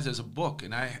that we has has a book,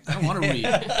 and I don't want to read.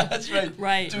 That's right.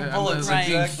 Right. Two I'm bullets, right.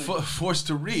 being exactly. forced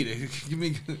to read.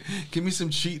 Give me some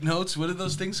cheat notes. What are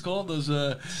those things called? Those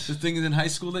the things in high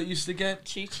school that you used to get?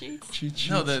 Cheat sheets? Cheat sheets.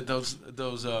 No, those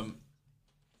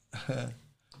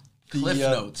Cliff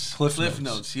notes. Cliff Cliff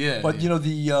notes. notes. Yeah. But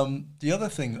the other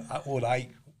thing, what I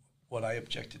what I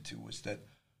objected to was that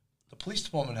the police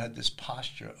department had this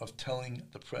posture of telling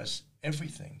the press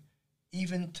everything,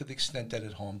 even to the extent that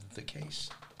it harmed the case.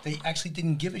 They actually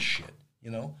didn't give a shit,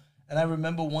 you know? And I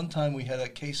remember one time we had a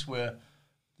case where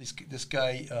this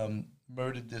guy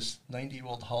murdered this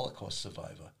 90-year-old Holocaust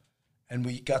survivor. And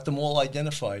we got them all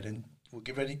identified, and we're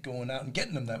getting ready going out and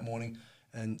getting them that morning.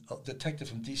 And a detective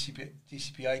from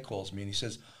DCPI calls me, and he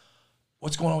says,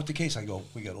 "What's going on with the case?" I go,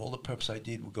 "We got all the perps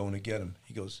ID'd. We're going to get them."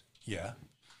 He goes, "Yeah."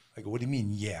 I go, "What do you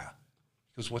mean, yeah?"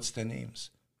 He goes, "What's their names?"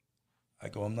 I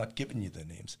go, "I'm not giving you their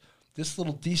names." This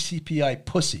little DCPI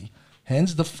pussy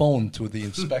hands the phone to the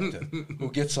inspector,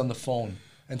 who gets on the phone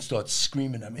and starts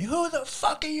screaming at me, "Who the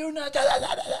fuck are you?" Da, da, da,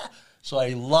 da, da. So I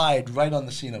lied right on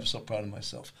the scene. I'm so proud of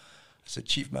myself. I said,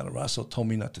 "Chief Matarazzo told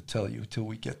me not to tell you until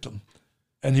we get them."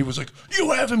 And he was like,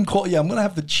 "You have him call." "Yeah, I'm going to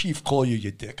have the chief call you, you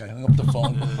dick." I hung up the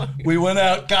phone. We went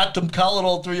out, got them, collared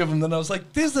all three of them. Then I was like,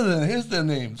 here's their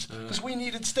names. Because we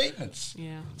needed statements.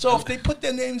 Yeah. So if they put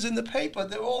their names in the paper,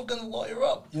 they're all going to lawyer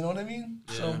up. You know what I mean?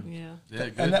 Yeah. So, Yeah.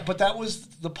 Yeah, but that was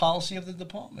the policy of the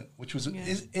department, which was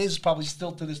Yeah. is probably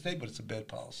still to this day, but it's a bad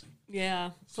policy.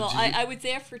 Yeah. So Well, did you- I was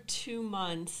there for 2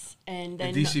 months, and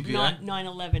then DCPI?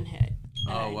 9/11 hit.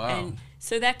 Oh, And- wow. And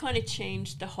so that kind of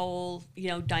changed the whole,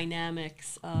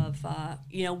 dynamics of,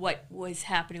 what was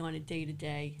happening on a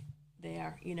day-to-day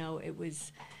there. It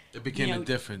was, It became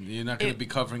different. You're not going to be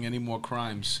covering any more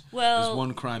crimes. Well, there's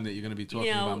one crime that you're going to be talking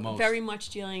about most. very much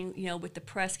dealing, with the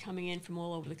press coming in from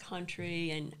all over the country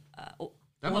and all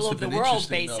That must over have the been world,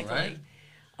 interesting, though, basically.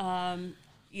 right?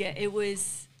 Yeah, it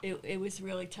was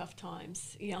really tough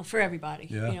times, for everybody,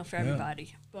 Yeah, for yeah.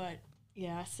 everybody. But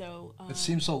yeah, so It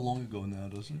seems so long ago now,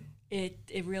 doesn't it?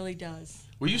 it really does.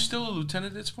 Were you still a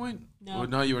lieutenant at this point? No. Or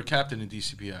no, you were captain in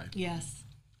DCPI. Yes,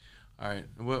 All right.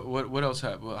 What else?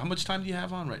 How much time do you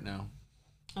have on right now?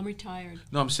 I'm retired.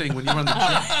 No, I'm saying when you're on the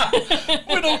job.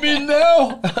 We don't mean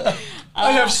now.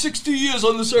 I have 60 years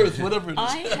on this earth, whatever it is.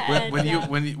 I had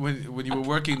when you were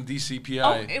working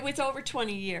DCPI. it was over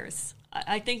 20 years.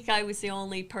 I think I was the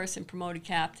only person promoted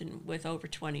captain with over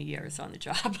 20 years on the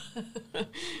job.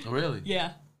 Oh, really?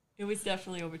 Yeah, it was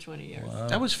definitely over 20 years.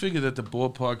 I always figured that the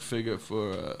ballpark figure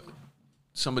for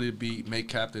somebody to make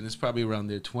captain is probably around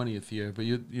their 20th year, but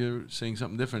you're saying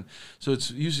something different. So it's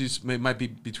usually might be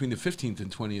between the 15th and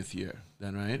 20th year,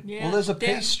 then, right? Yeah. Well, there's a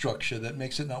pay There- structure that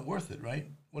makes it not worth it, right?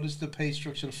 What is the pay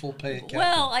structure, the full pay at captain?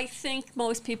 Well, I think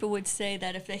most people would say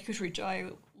that if they could retire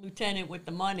lieutenant with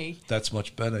the money, That's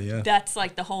much better, yeah. that's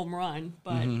like the home run.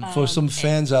 But For some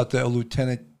fans out there, a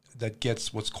lieutenant that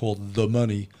gets what's called the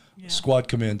money, Yeah. squad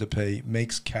commander pay,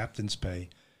 makes captain's pay,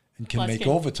 and can Plus make can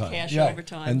overtime. cash yeah,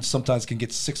 overtime. and sometimes can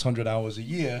get 600 hours a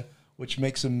year, which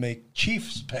makes him make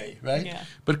chief's pay, right? yeah,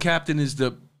 But captain is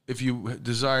if you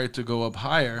desire to go up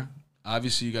higher,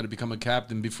 obviously you got to become a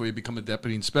captain before you become a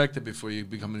deputy inspector, before you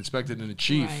become an inspector and a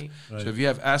chief. Right. Right. So if you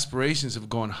have aspirations of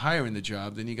going higher in the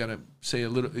job, then you got to say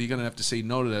you're going to have to say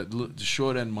no to the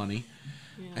short end money,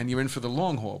 yeah. and you're in for the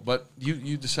long haul. But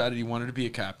you decided you wanted to be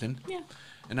a captain, Yeah.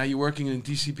 and now you're working in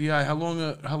DCPI. How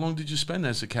long did you spend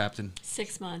as a captain?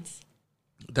 6 months.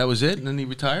 That was it, and then you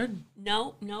retired.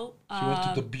 No. She went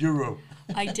to the bureau.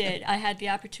 I did. I had the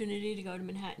opportunity to go to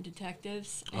Manhattan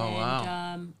Detectives, and Oh,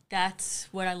 wow. That's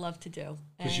what I love to do.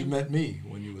 Because you And met me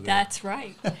when you were there. That's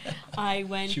right. I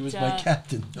went. She was my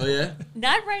captain. Oh yeah.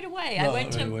 Not right away. I No,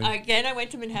 went right to away. again. I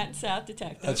went to Manhattan South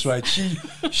Detectives. That's right.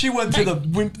 She went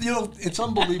to it's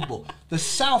unbelievable. The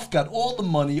South got all the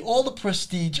money, all the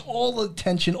prestige, all the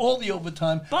attention, all the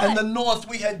overtime, But- and the North,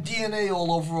 we had DNA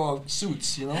all over our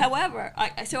suits, you know? However,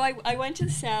 I went to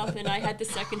the South and I had the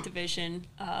 2nd Division,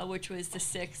 which was the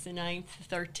 6th, the 9th,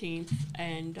 the 13th,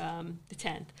 and the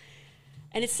 10th.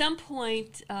 And at some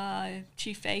point,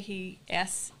 Chief Fahey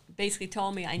basically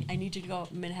told me, I need you to go up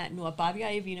to Manhattan North. Bobby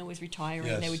Iovino was retiring.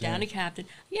 Yes, they were down yeah. to captain.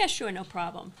 Yeah, sure, no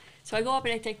problem. So I go up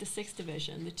and I take the 6th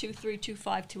Division, the 2-3,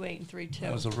 2-5, 2-8, and 3-2.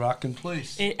 That was a rocking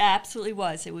place. It absolutely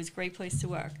was. It was a great place to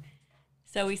work.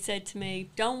 So he said to me,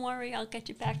 "Don't worry, I'll get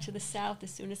you back to the South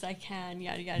as soon as I can."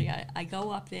 Yada yada yada. I go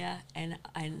up there and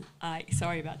I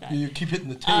sorry about that. You keep hitting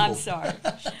the table. I'm sorry,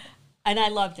 and I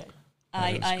loved it.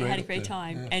 I was had great a up great there,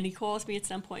 time. yeah. And he calls me at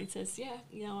some point and says,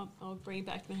 "Yeah, I'll bring you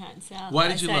back to Manhattan South." Why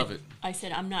And did you I said- love it? I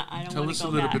said, "I'm not. I don't Tell want us to a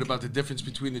go little back." bit about the difference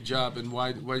between the job and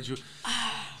why did you? You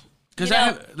Because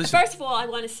know, listen. first of all, I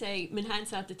want to say Manhattan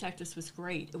South Detectives was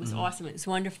great. It was awesome. It was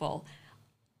wonderful.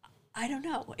 I don't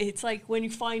know. It's like when you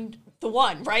find the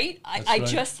one, right? I right.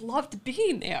 just loved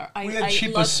being there. We had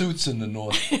cheaper loved- suits in the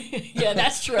North. Yeah,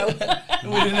 that's true. We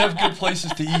didn't have good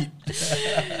places to eat.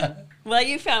 Well,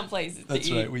 you found places That's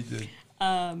to eat. right, we did.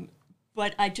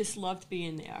 But I just loved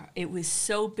being there. It was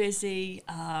so busy.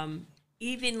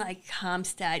 even like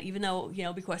Comstat, even though,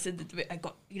 because of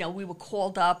we were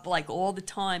called up like all the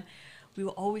time, we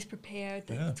were always prepared.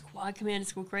 The squad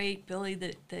commanders were great. Billy,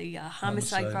 the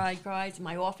homicide guys.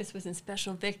 My office was in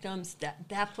special victims.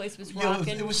 That place was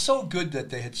rocking. It was so good that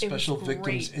they had special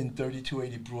victims great. in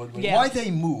 3280 Broadway. Yeah. Why they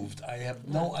moved, I have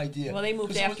no idea. Well, they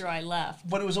moved after I left.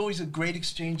 But it was always a great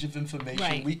exchange of information.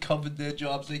 Right. We covered their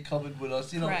jobs. They covered with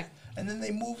us. Correct. And then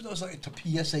they moved us like to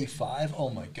PSA 5. Oh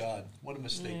my God, what a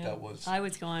mistake that was. I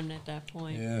was gone at that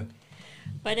point. Yeah.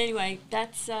 But anyway,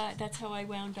 that's how I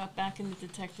wound up back in the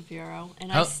Detective Bureau.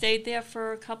 And I stayed there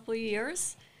for a couple of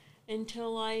years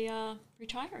until I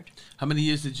retired. How many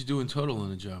years did you do in total on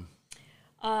the job?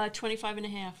 25 and a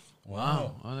half.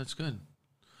 Wow. Oh, that's good.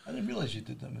 I didn't realize you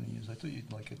did that many years. I thought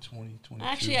you'd like at 20, 22.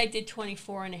 Actually, I did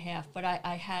 24 and a half, but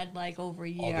I had like over a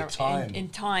year. the time.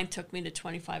 And time took me to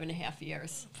 25 and a half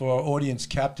years. For our audience,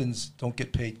 captains don't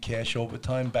get paid cash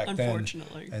overtime back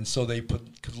Unfortunately. then. And so they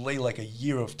could lay like a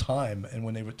year of time, and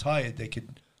when they retired, they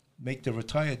could make the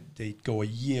retired date go a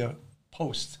year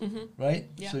post, right?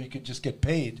 Yeah. So you could just get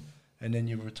paid, and then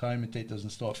your retirement date doesn't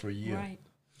start for a year. Right.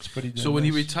 It's pretty So when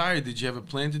you nice. retired, did you have a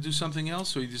plan to do something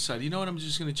else, or you decided, you know what, I'm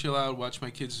just going to chill out, watch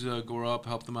my kids grow up,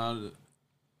 help them out?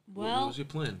 Well, what was your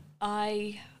plan?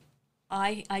 I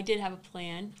did have a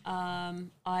plan.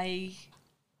 I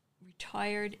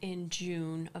retired in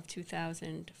June of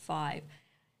 2005.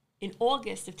 In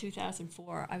August of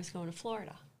 2004, I was going to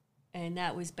Florida. And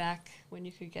that was back when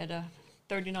you could get a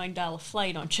 $39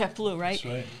 flight on JetBlue, right? That's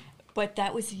right. But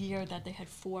that was the year that they had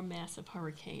 4 massive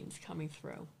hurricanes coming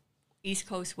through. East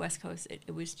Coast, West Coast,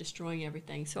 it was destroying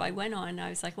everything. So I went on, and I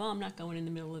was like, well, I'm not going in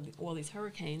the middle of all these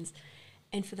hurricanes.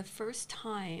 And for the first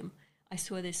time, I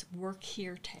saw this Work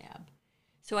Here tab.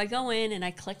 So I go in, and I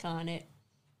click on it,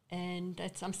 and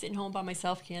I'm sitting home by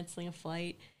myself canceling a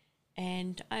flight.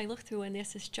 And I look through, and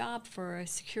there's this job for a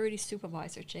security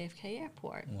supervisor at JFK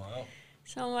Airport. Wow.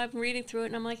 So I'm reading through it,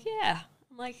 and I'm like, yeah.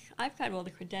 I'm like, I've got all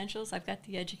the credentials. I've got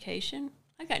the education.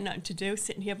 I got nothing to do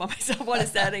sitting here by myself on a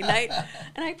Saturday night,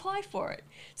 and I applied for it.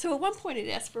 So at one point it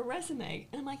asked for a resume,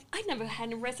 and I'm like, I never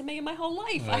had a resume in my whole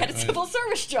life. I had a civil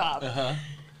service job.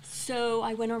 So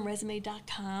I went on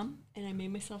resume.com, and I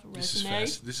made myself a resume.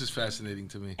 This is fascinating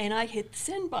to me. And I hit the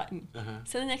send button.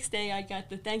 So the next day I got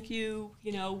the thank you,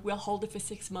 we'll hold it for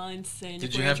 6 months. And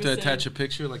Did you have to attach a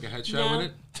picture, like a headshot with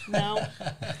it? No.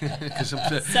 Because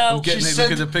I'm getting a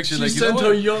look at the picture. She like, sent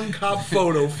her young cop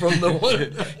photo from the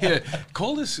one. Here,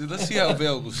 call this. Let's see how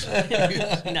available.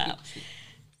 No.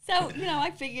 So,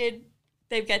 I figured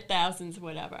they've got thousands,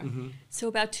 whatever. So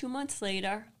about 2 months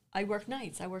later, I work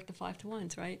nights. I work the 5 to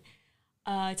 1s, right?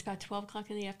 It's about 12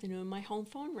 o'clock in the afternoon. My home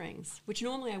phone rings, which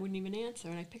normally I wouldn't even answer.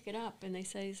 And I pick it up, and they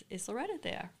say, is Loretta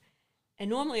there? And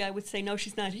normally I would say, no,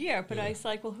 she's not here. But I was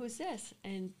like, well, who's this?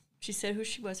 And she said who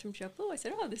she was from JetBlue. I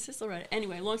said, oh, this is Loretta.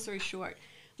 Anyway, long story short,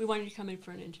 we wanted to come in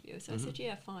for an interview. So I said,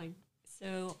 yeah, fine.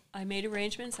 So I made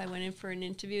arrangements. I went in for an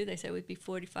interview. They said it would be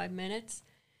 45 minutes.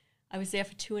 I was there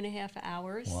for 2.5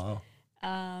 hours. Wow.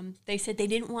 They said they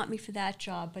didn't want me for that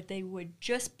job, but they were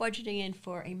just budgeting in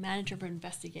for a manager of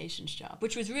investigations job,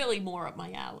 which was really more up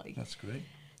my alley. That's great.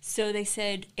 So they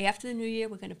said, after the new year,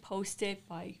 we're going to post it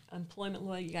by employment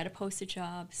law. You got to post the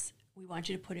jobs. We want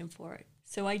you to put in for it.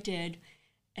 So I did,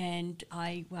 and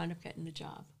I wound up getting the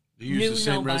job. You used the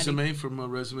same resume from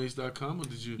resumes.com, or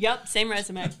did you? Yep, same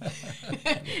resume.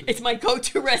 It's my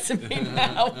go-to resume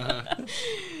now.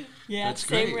 Yeah, That's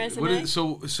same great. resume.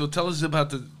 So tell us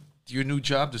about your new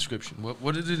job description.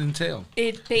 What did it entail?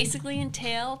 It basically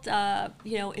entailed,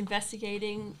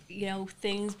 investigating,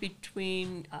 things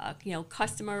between,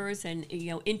 customers and,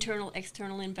 internal,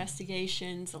 external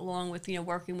investigations, along with,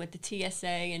 working with the TSA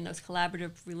and those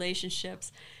collaborative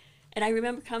relationships. And I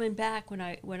remember coming back when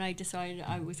I decided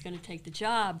I was going to take the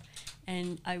job,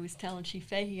 and I was telling Chief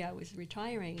Fahey I was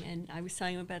retiring, and I was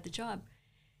telling him about the job.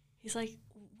 He's like,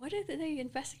 what did they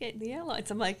investigate in the airlines?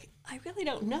 I'm like, I really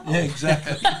don't know. Yeah,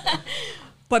 exactly.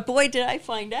 But boy, did I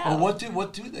find out. Well, what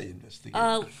do they investigate?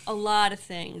 A lot of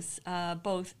things,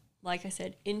 both, like I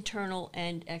said, internal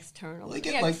and external. Well, they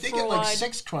get like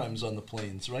sex crimes on the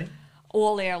planes, right?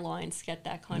 All airlines get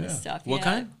that kind of stuff. What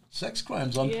kind? Sex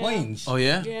crimes on planes. Oh,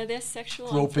 yeah? Yeah, they're sexual,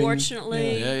 Groping.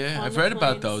 unfortunately. Yeah. I've read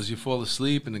about those. You fall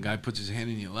asleep and the guy puts his hand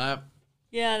in your lap.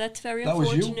 Yeah, that's very That was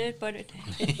you? unfortunate, but it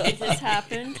has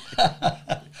happened.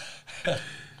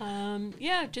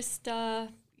 Just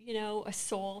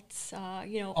assaults.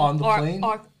 On the plane?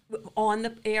 On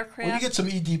the aircraft. Well, you get some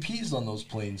EDPs on those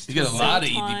planes. You get a lot of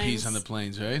Sometimes. EDPs on the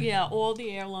planes, right? Yeah, all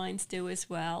the airlines do as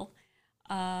well.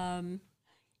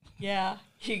 Yeah,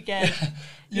 you get.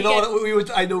 You know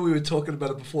what? I know we were talking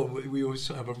about it before. We always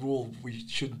have a rule: we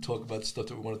shouldn't talk about stuff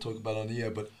that we want to talk about on the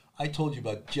air. But I told you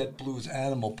about JetBlue's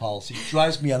animal policy. It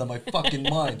drives me out of my fucking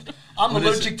mind. I'm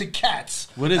allergic to cats.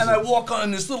 What is and it? I walk on,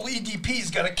 and this little EDP's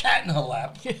got a cat in her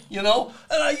lap, you know?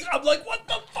 And I'm like, what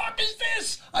the fuck is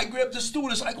this? I grab the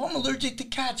stewardess. I go, I'm allergic to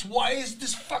cats. Why is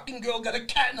this fucking girl got a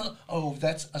cat in her? Oh,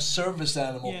 that's a service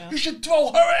animal. Yeah. You should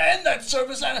throw her and that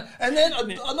service animal. And then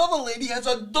another lady has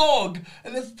a dog.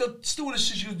 And then the stewardess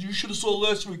says, you should have saw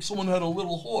last week someone had a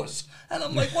little horse. And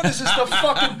I'm like, what is this,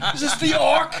 is this the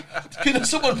Ark? Can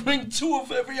someone bring two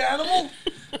of every animal?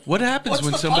 What happens What's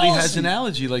when the somebody has policy? an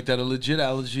allergy like that, a legit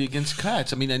allergy against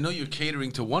cats? I mean, I know you're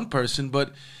catering to one person,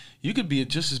 but you could be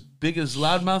just as big as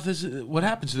Loudmouth as. What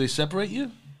happens? Do they separate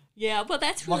you? Yeah, well,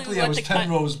 that's really Luckily, what I was the 10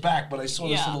 rows back, but I saw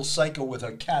this Yeah. little psycho with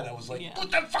her cat. I was like, Yeah. put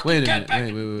that fucking Wait a cat minute.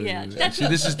 back. Wait. Yeah, wait. that's See,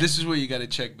 this is where you got to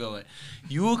check Bill.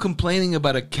 You were complaining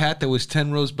about a cat that was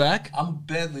 10 rows back? I'm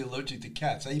badly allergic to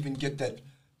cats. I even get that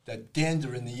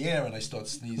dander in the air and I start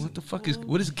sneezing. What the fuck is.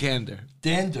 What is gander?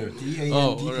 Dander, D-A-N-D-E-R,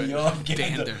 Oh, all right. gander.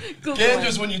 Dander. Google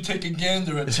Gander's it. when you take a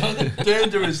gander. And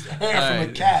dander is hair from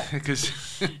a cat. Because,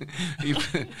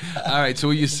 all right. So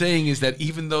what you're saying is that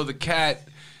even though the cat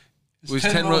was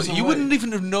 10 rows, you away. wouldn't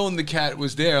even have known the cat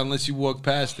was there unless you walked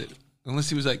past it. Unless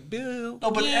he was like, Bill. No,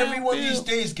 but Yeah, everyone these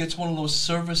Bill. days gets one of those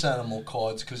service animal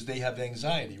cards because they have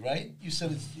anxiety, right? You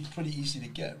said it's pretty easy to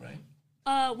get, right?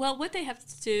 Well, what they have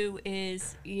to do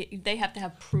is they have to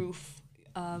have proof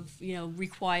of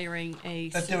requiring a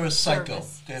That they're a psycho.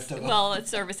 service. They have to- Well, a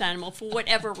service animal for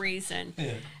whatever reason.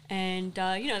 Yeah. And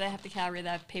they have to carry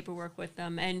that paperwork with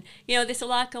them. And there's a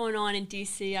lot going on in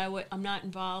DC. I'm not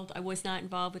involved. I was not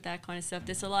involved with that kind of stuff.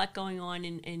 There's a lot going on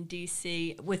in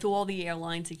DC with all the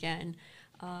airlines again.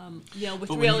 With But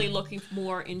when really you- looking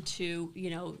more into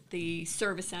the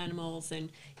service animals and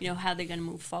how they're going to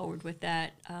move forward with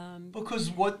that. Because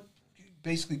what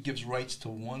basically gives rights to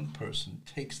one person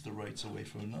takes the rights away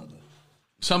from another.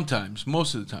 Sometimes,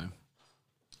 most of the time.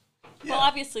 Well,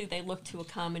 obviously they look to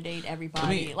accommodate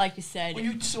everybody, mean- like you said.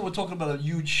 Well, so we're talking about a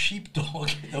huge sheepdog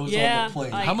that was Yeah, on the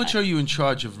plane. How much are you in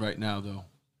charge of right now, though?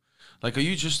 Like, are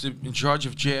you just in charge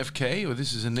of JFK, or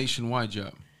this is a nationwide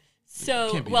job?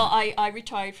 So, Can't be well, that. I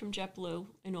retired from JetBlue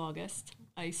in August.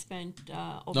 I spent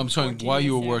over No, I'm sorry, 14 while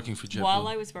you years were there. working for JetBlue. While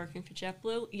I was working for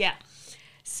JetBlue, yeah.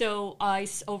 So I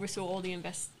oversaw all the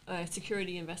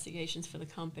security investigations for the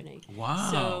company. Wow.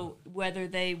 So whether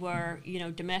they were,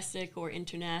 domestic or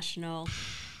international,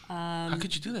 How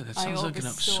could you do that? That I sounds like so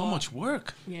oversaw- much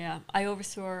work. yeah, I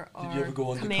oversaw our Did you ever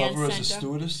go command undercover as a center.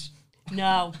 stewardess?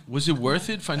 No, Was it worth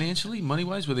it financially,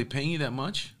 money-wise? Were they paying you that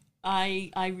much?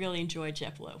 I really enjoyed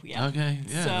JetBlue. Yeah. Okay,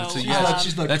 yeah, that's a So, yes.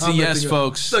 She's not That's a yes, commenting-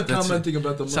 folks. She's not That's a- commenting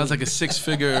about the money. Sounds like a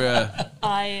six-figure,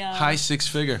 I high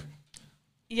six-figure.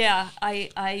 Yeah,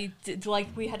 I did,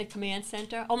 we had a command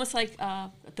center, almost like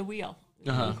the wheel.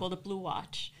 Uh-huh. We called it Blue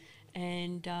Watch.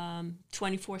 And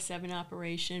 24/7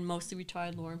 operation, mostly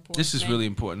retired law enforcement. This is really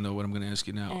important, though, what I'm going to ask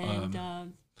you now. And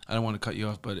I don't want to cut you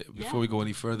off, but before Yeah. we go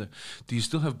any further, do you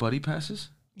still have buddy passes?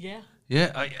 yeah,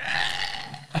 Yeah,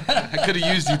 I could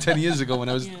have used you 10 years ago when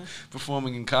I was Yeah.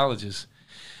 performing in colleges.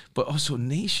 But also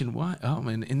nationwide. Oh,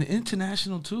 man. And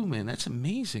international, too, man. That's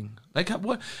amazing. Like,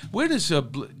 where does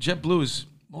JetBlue is...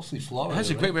 Mostly Florida. Has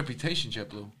a great right? reputation,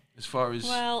 JetBlue, as far as...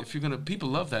 Well- if you're going to... People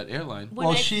love that airline. When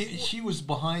Well, I- she was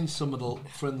behind some of the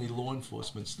friendly law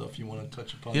enforcement stuff. You want to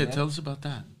touch upon Yeah, that? tell us about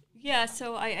that. yeah.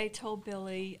 So I told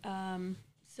Billy.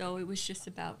 So it was just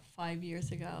about 5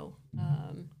 years ago,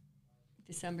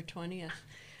 December 20th.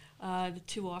 The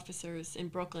two officers in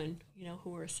Brooklyn, who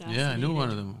were assassinated. Yeah, I knew one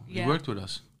of them. Yeah. He worked with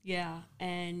us. Yeah,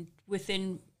 and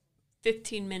within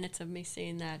 15 minutes of me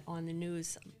seeing that on the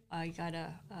news, I got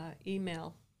a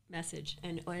email message,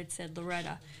 and it said,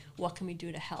 "Loretta, what can we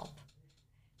do to help?"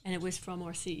 And it was from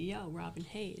our CEO, Robin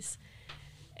Hayes.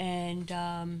 And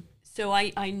so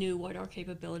I knew what our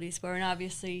capabilities were, and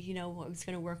obviously, I was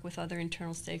going to work with other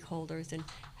internal stakeholders and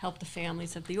help the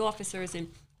families of the officers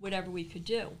and whatever we could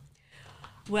do.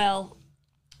 Well,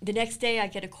 the next day I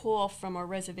get a call from our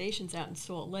reservations out in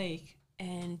Salt Lake,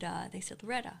 and they said,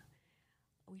 "Loretta,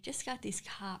 we just got these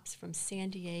cops from San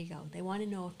Diego. They want to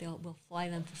know if we'll fly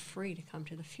them for free to come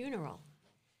to the funeral."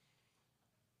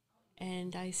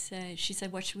 And she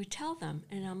said, "What should we tell them?"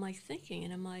 And I'm like thinking,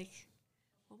 and I'm like,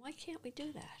 well, why can't we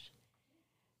do that?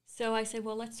 So I said,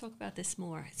 well, let's talk about this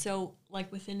more. So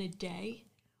like within a day,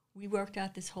 we worked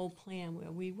out this whole plan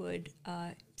where we would,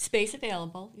 space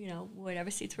available, whatever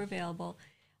seats were available,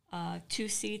 2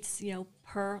 seats,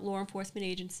 per law enforcement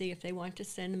agency if they want to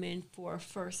send them in for a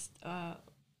first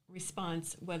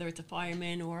response, whether it's a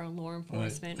fireman or a law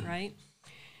enforcement, right?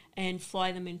 and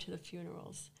fly them into the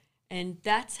funerals. And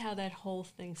that's how that whole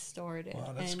thing started.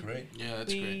 Wow, that's and great. Yeah,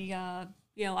 that's great.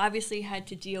 You know, obviously had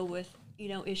to deal with, you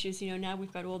know, issues. You know, now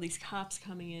we've got all these cops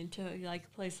coming into like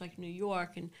a place like New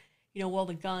York, and you know, all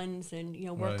the guns, and you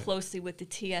know, work Right. closely with the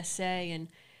TSA. And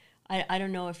I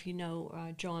don't know if you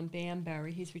know John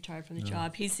Bambury. He's retired from the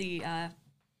job. He's the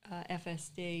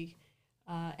FSD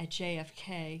at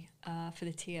JFK for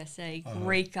the TSA.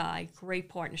 Great guy, great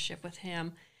partnership with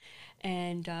him.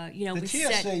 And you know, The we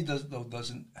TSA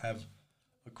doesn't have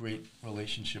a great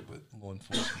relationship with law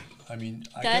enforcement. I mean,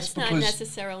 I that's guess not because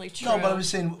necessarily true. no, but I'm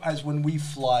saying as when we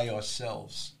fly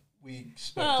ourselves, we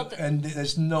expect, Well, and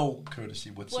there's no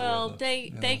courtesy whatsoever. well, they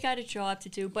you know. they got a job to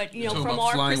do, but you know, talking from about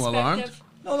our flying while armed? perspective,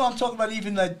 No, I'm talking about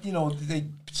even that, you know, they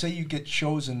say you get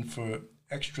chosen for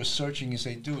extra searching. You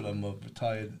say, dude, I'm a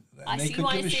retired. And I they see- could you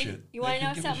wanna give a see- shit. you They wanna could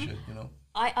know give a something? shit, you know.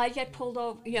 I get pulled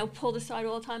over, you know, pulled aside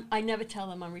all the time. I never tell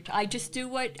them I'm retired. I just do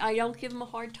what, I don't give them a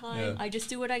hard time. Yeah. I just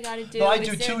do what I got to do. No, I It's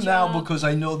do their too now job. because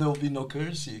I know there'll be no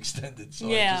courtesy extended. So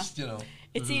Yeah. I just, you know.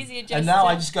 It's easier just And now to,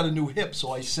 I just got a new hip,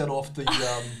 so I set off the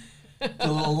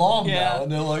alarm Yeah. now,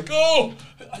 and they're like, "Oh!"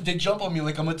 They jump on me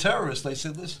like I'm a terrorist. I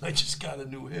said, "Listen, I just got a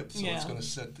new hip, so it's Yeah. going to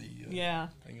set the yeah.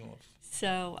 thing off."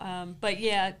 So, but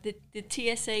yeah, the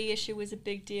TSA issue was a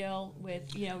big deal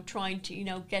with, you know, trying to, you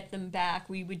know, get them back.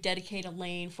 We would dedicate a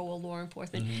lane for all law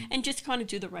enforcement and just kind of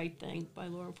do the right thing by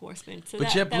law enforcement. So But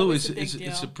that JetBlue was is a big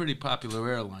it's deal. a pretty popular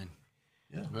airline,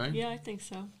 Yeah. right? Yeah, I think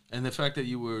so. And the fact that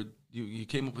you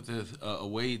came up with a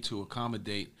way to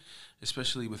accommodate,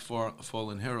 especially with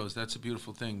fallen heroes, that's a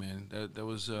beautiful thing, man. That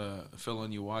was fell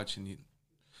on your watch, and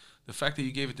the fact that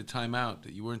you gave it the time out,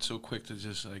 that you weren't so quick to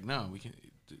just like, no, we can.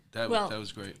 That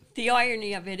was great. The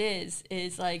irony of it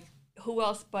is like, who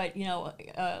else but, you know,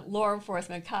 a law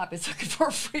enforcement cop is looking for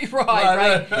a free ride,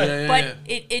 right? Yeah, But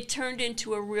yeah. it turned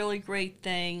into a really great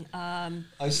thing.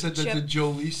 I said that Chip- to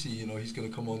Joe Lisi, you know, he's going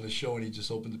to come on the show, and he just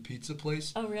opened a pizza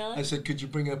place. Oh, really? I said, "Could you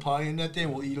bring a pie in that day,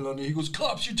 and we'll eat it on there?" He goes,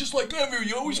 "Cops, you're just like Emery.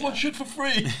 You always want shit for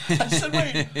free." I said,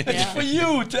 "Wait, it's Yeah. for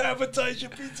you to advertise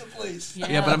your pizza place."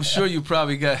 Yeah, but I'm sure you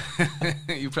probably got.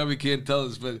 You probably can't tell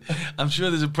us, but I'm sure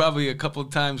there's probably a couple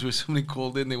of times where somebody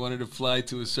called in, they wanted to fly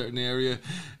to a certain area,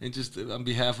 and just on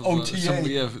behalf of OTA.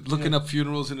 somebody, looking up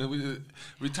funerals, and a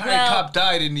retired cop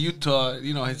died in Utah.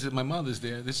 You know, I said my mother's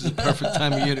there. This is a perfect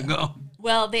time of year to go.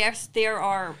 Well, there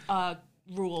are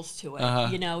rules to it. Uh-huh.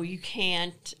 You know, you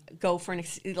can't go for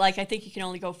like, I think you can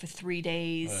only go for 3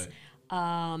 days. Right.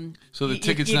 So the You-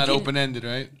 ticket's you not can- open ended,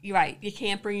 right? You're right. You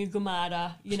can't bring your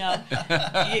gumata. You know,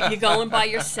 you're going by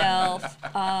yourself.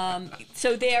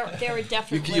 So there are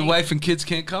definitely Your wife and kids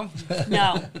can't come.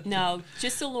 no,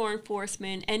 just the law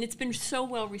enforcement, and it's been so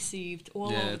well received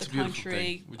all Yeah, over it's the a beautiful country.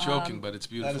 thing. We're joking, but it's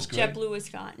beautiful. is great. JetBlue has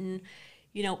gotten,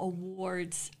 you know,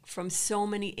 awards from so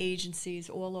many agencies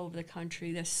all over the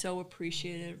country. They're so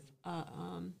appreciative,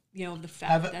 you know, of the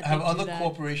fact that Have they do other that.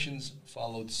 corporations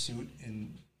followed suit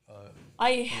in? I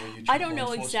you I treat don't law know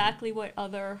enforcement? exactly what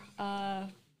other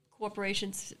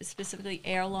corporations, specifically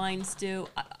airlines, do.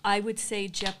 I would say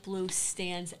JetBlue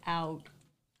stands out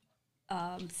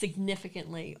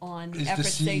significantly on the Is the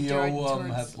efforts they do CEO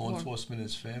towards have law enforcement in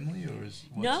his family, or is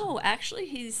No, actually,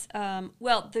 he's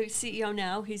well, the CEO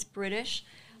now. He's British,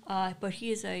 but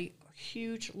he is a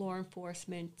huge law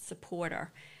enforcement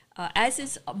supporter, as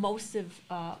is most of,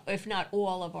 if not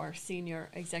all, of our senior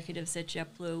executives at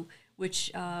JetBlue,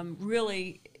 which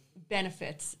really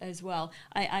benefits as well.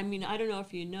 I mean, I don't know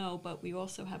if you know, but we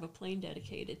also have a plane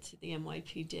dedicated to the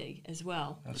NYPD as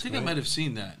well. I think I might have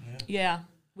seen that. Yeah,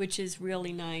 which is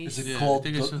really nice. Is it Yeah, I called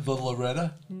think it's the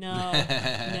Loretta? No.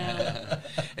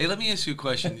 Hey, let me ask you a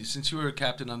question. Since you were a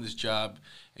captain on this job,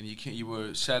 and you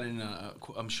were sat in,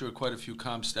 I'm sure, quite a few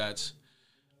ComStats,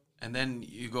 and then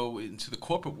you go into the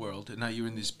corporate world, and now you're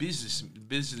in this business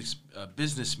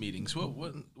meetings.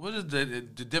 What is the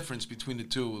difference between the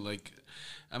two? Like,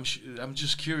 I'm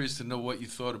just curious to know what you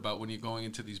thought about when you're going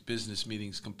into these business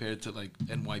meetings compared to like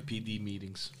NYPD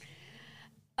meetings.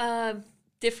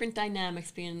 Different dynamics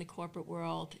being in the corporate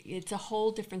world. It's a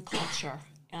whole different culture.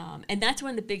 And that's one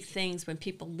of the big things when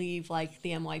people leave, like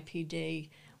the NYPD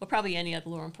or probably any other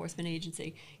law enforcement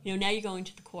agency. You know, now you're going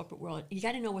to the corporate world. You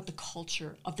got to know what the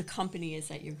culture of the company is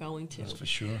that you're going to. That's for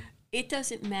sure. It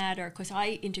doesn't matter, because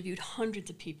I interviewed hundreds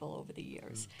of people over the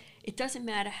years. It doesn't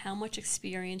matter how much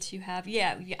experience you have.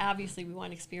 Yeah, obviously we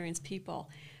want experienced people.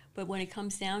 But when it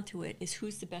comes down to it, is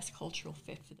who's the best cultural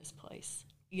fit for this place?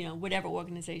 You know, whatever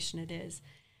organization it is.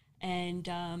 And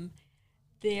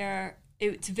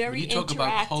it's very When you talk interactive.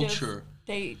 about culture,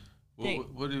 They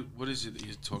what is it that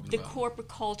you're talking the about? corporate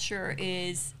culture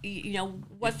is, you know,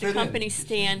 what You the fit in. company You fit in,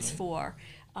 stands right? for.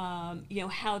 you know,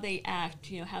 how they act,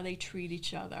 you know, how they treat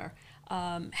each other,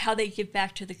 how they give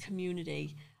back to the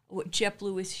community.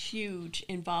 JetBlue is huge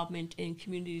involvement in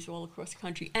communities all across the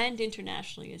country and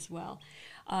internationally as well.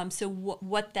 So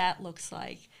what that looks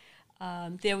like.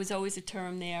 There was always a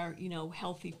term there, you know,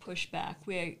 healthy pushback,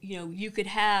 where, you know, you could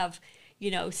have, you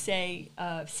know, say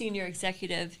a senior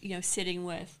executive, you know, sitting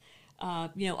with,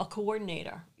 you know, a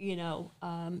coordinator, you know,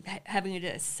 having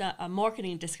a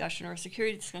marketing discussion or a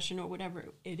security discussion or whatever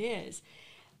it is,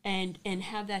 and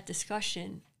have that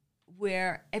discussion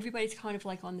where everybody's kind of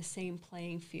like on the same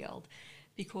playing field,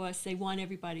 because they want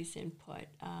everybody's input.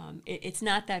 It's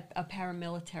not that a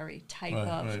paramilitary type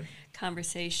of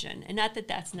conversation, and not that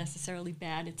that's necessarily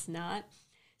bad. It's not.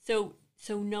 So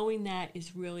knowing that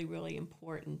is really, really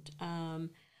important.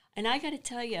 And I got to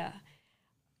tell you,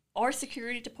 our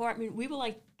security department, we were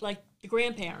like the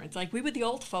grandparents. Like, we were the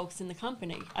old folks in the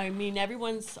company. I mean,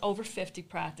 everyone's over 50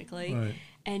 practically. Right.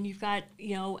 And you've got,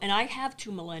 you know, and I have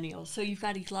 2 millennials, so you've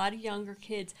got a lot of younger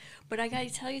kids. But I got to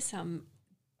tell you something,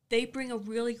 they bring a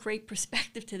really great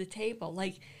perspective to the table.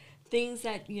 Like, things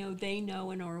that, you know, they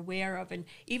know and are aware of, and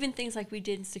even things like we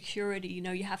did in security, you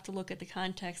know, you have to look at the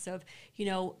context of, you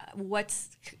know, what's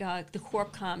the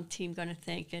CorpCom team going to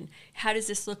think, and how does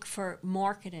this look for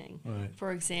marketing,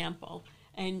 for example.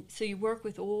 And so you work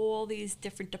with all these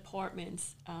different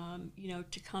departments, you know,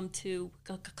 to come to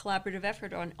a collaborative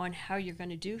effort on how you're going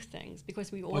to do things,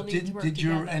 because we all need to work Did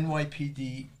together. your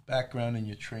NYPD background and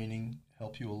your training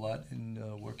help you a lot in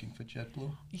working for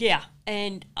JetBlue? Yeah,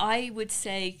 and I would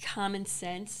say common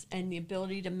sense and the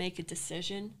ability to make a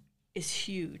decision is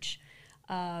huge.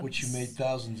 Which you made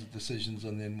thousands of decisions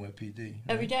on the NYPD. Right?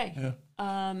 Every day.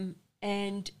 Yeah.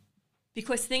 And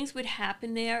because things would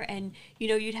happen there, and, you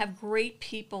know, you'd have great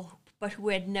people, but who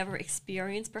had never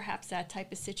experienced perhaps that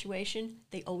type of situation,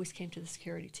 they always came to the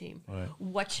security team. Right.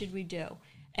 What should we do?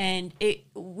 And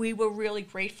we were really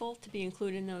grateful to be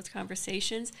included in those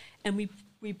conversations, and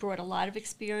we brought a lot of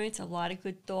experience, a lot of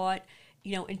good thought,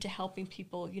 you know, into helping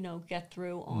people, you know, get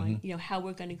through on, you know, how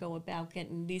we're going to go about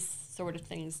getting these sort of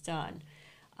things done.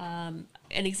 An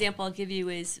example I'll give you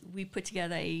is we put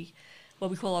together what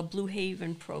we call a Blue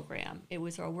Haven program. It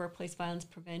was our workplace violence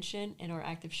prevention and our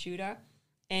active shooter,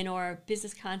 and our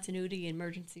business continuity and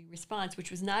emergency response, which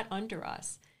was not under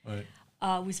us. Right.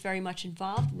 Was very much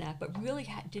involved in that, but really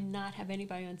did not have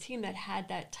anybody on the team that had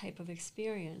that type of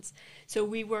experience. So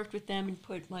we worked with them and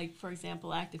put, like, for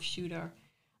example, active shooter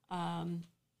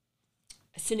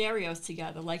scenarios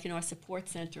together, like in our support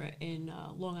center in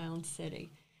Long Island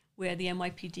City, where the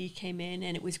NYPD came in,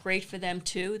 and it was great for them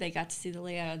too. They got to see the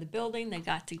layout of the building. They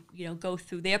got to, you know, go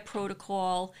through their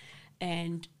protocol,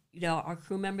 and, you know, our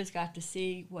crew members got to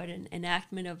see what an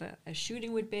enactment of a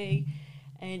shooting would be.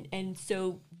 And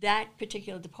so that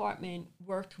particular department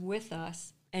worked with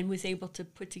us and was able to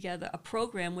put together a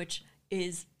program which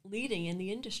is leading in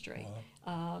the industry.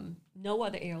 Wow. No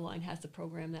other airline has the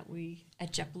program that we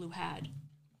at JetBlue had.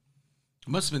 It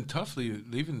must have been tough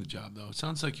leaving the job, though. It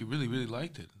sounds like you really, really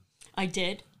liked it. I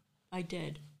did.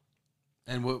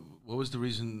 And what was the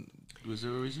reason? Was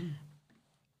there a reason?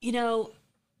 You know,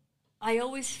 I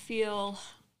always feel,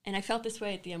 and I felt this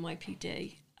way at the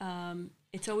NYPD,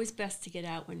 it's always best to get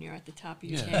out when you're at the top of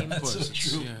your game. Of course. That's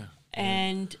true.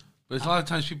 Yeah. But a lot of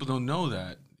times people don't know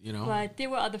that, you know. But there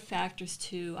were other factors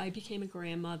too. I became a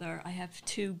grandmother. I have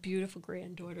 2 beautiful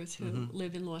granddaughters who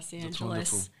live in Los That's wonderful.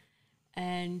 Angeles.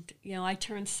 And, you know, I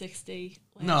turned 60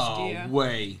 last year. No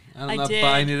way. I'm I not did.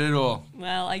 buying it at all.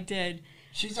 Well, I did.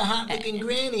 She's a hot-looking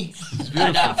granny. It's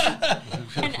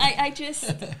beautiful. And I just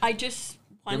They're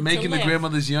wanted making to the live.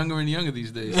 grandmothers younger and younger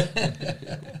these days.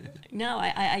 No,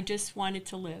 I just wanted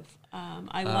to live.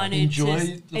 I wanted enjoy to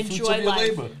the fruits enjoy of your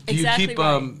life. labor. Do you Exactly keep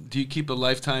right. do you keep a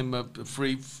lifetime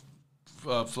free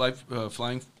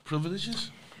flying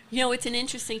privileges? You know, it's an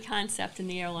interesting concept in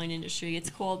the airline industry. It's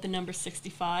called the number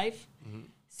 65.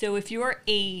 So if your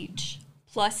age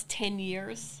plus 10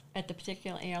 years at the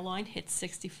particular airline hits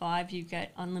 65, you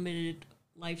get unlimited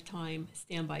lifetime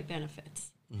standby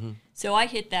benefits. So I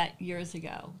hit that years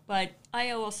ago. But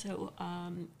I also,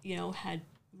 you know, had,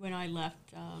 when I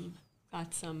left,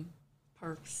 got some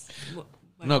perks.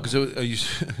 No, because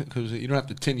you don't have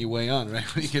to tin your way on, right?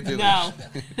 When you get there, No.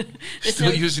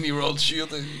 still using your old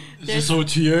shield. Is this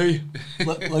OTA?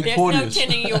 Like There's no Porteous.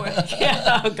 tinning your...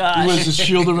 Yeah, oh, He gosh. wears his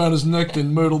shield around his neck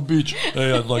in Myrtle Beach.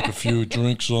 Hey, I'd like a few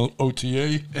drinks on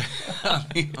OTA.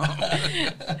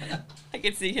 I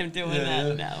could see him doing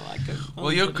that. No, I couldn't.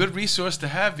 Well, you're a good resource to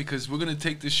have, because we're going to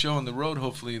take this show on the road,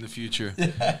 hopefully, in the future.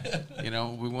 You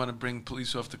know, we want to bring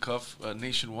Police Off the Cuff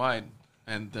nationwide.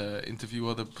 and interview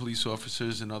other police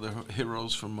officers and other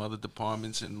heroes from other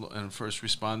departments and first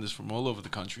responders from all over the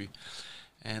country.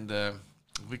 And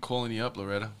we're calling you up,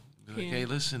 Loretta. Be like, hey,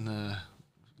 listen,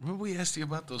 remember we asked you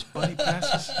about those buddy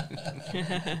passes?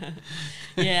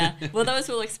 Yeah. Well, those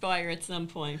will expire at some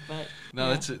point, but No,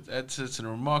 yeah. it's a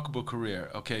remarkable career.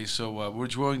 Okay, so we're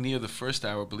drawing near the first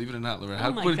hour. Believe it or not, Loretta.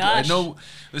 Oh my gosh. I know.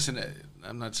 Listen,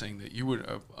 I'm not saying that you were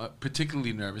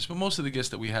particularly nervous, but most of the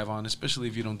guests that we have on, especially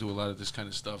if you don't do a lot of this kind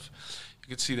of stuff, you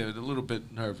can see they're a little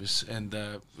bit nervous. And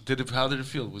how did it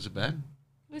feel? Was it bad?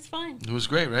 It was fine. It was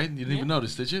great, right? You didn't even Yeah.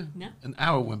 notice, did you? No. An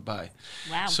hour went by.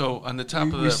 Wow. So on the top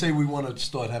of We the say we want to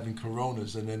start having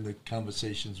Coronas, and then the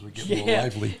conversations would get more Yeah.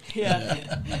 lively.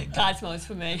 Yeah. Cosmos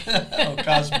for me. Oh,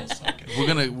 Cosmos. Okay. we're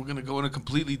gonna go in a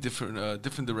completely different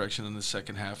direction in the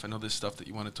second half. I know there's stuff that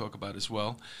you want to talk about as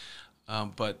well,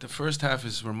 but the first half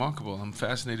is remarkable. I'm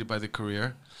fascinated by the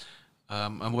career. I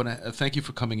want to thank you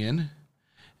for coming in,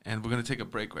 and we're gonna take a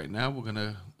break right now. We're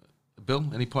gonna. Bill,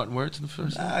 any parting words in the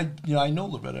first? I know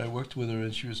Loretta. I worked with her,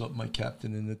 and she was my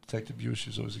captain in the detective bureau. She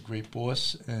was always a great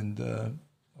boss, and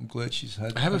I'm glad she's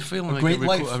had. I have a feeling great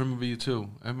life. I remember you too.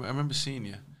 I remember seeing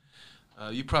you.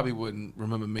 You probably wouldn't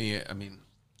remember me. I mean,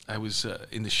 I was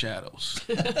in the shadows.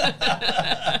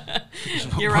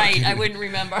 You're right. I wouldn't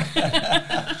remember.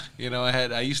 You know,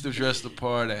 I used to dress the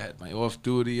part. I had my off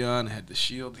duty on. I had the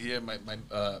shield here. My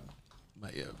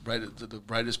the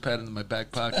writer's pad in my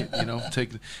back pocket. You know,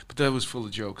 but that was full of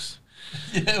jokes.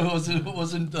 Yeah, it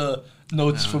wasn't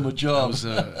notes from a job.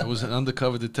 I was an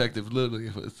undercover detective. Literally,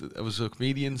 I was a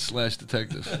comedian /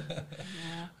 detective.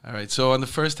 Yeah. All right. So on the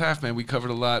first half, man, we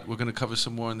covered a lot. We're going to cover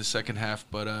some more in the second half.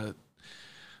 But on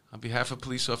behalf of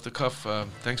Police Off the Cuff,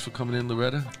 thanks for coming in,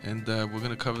 Loretta. And we're going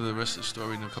to cover the rest of the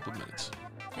story in a couple of minutes.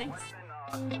 Thanks.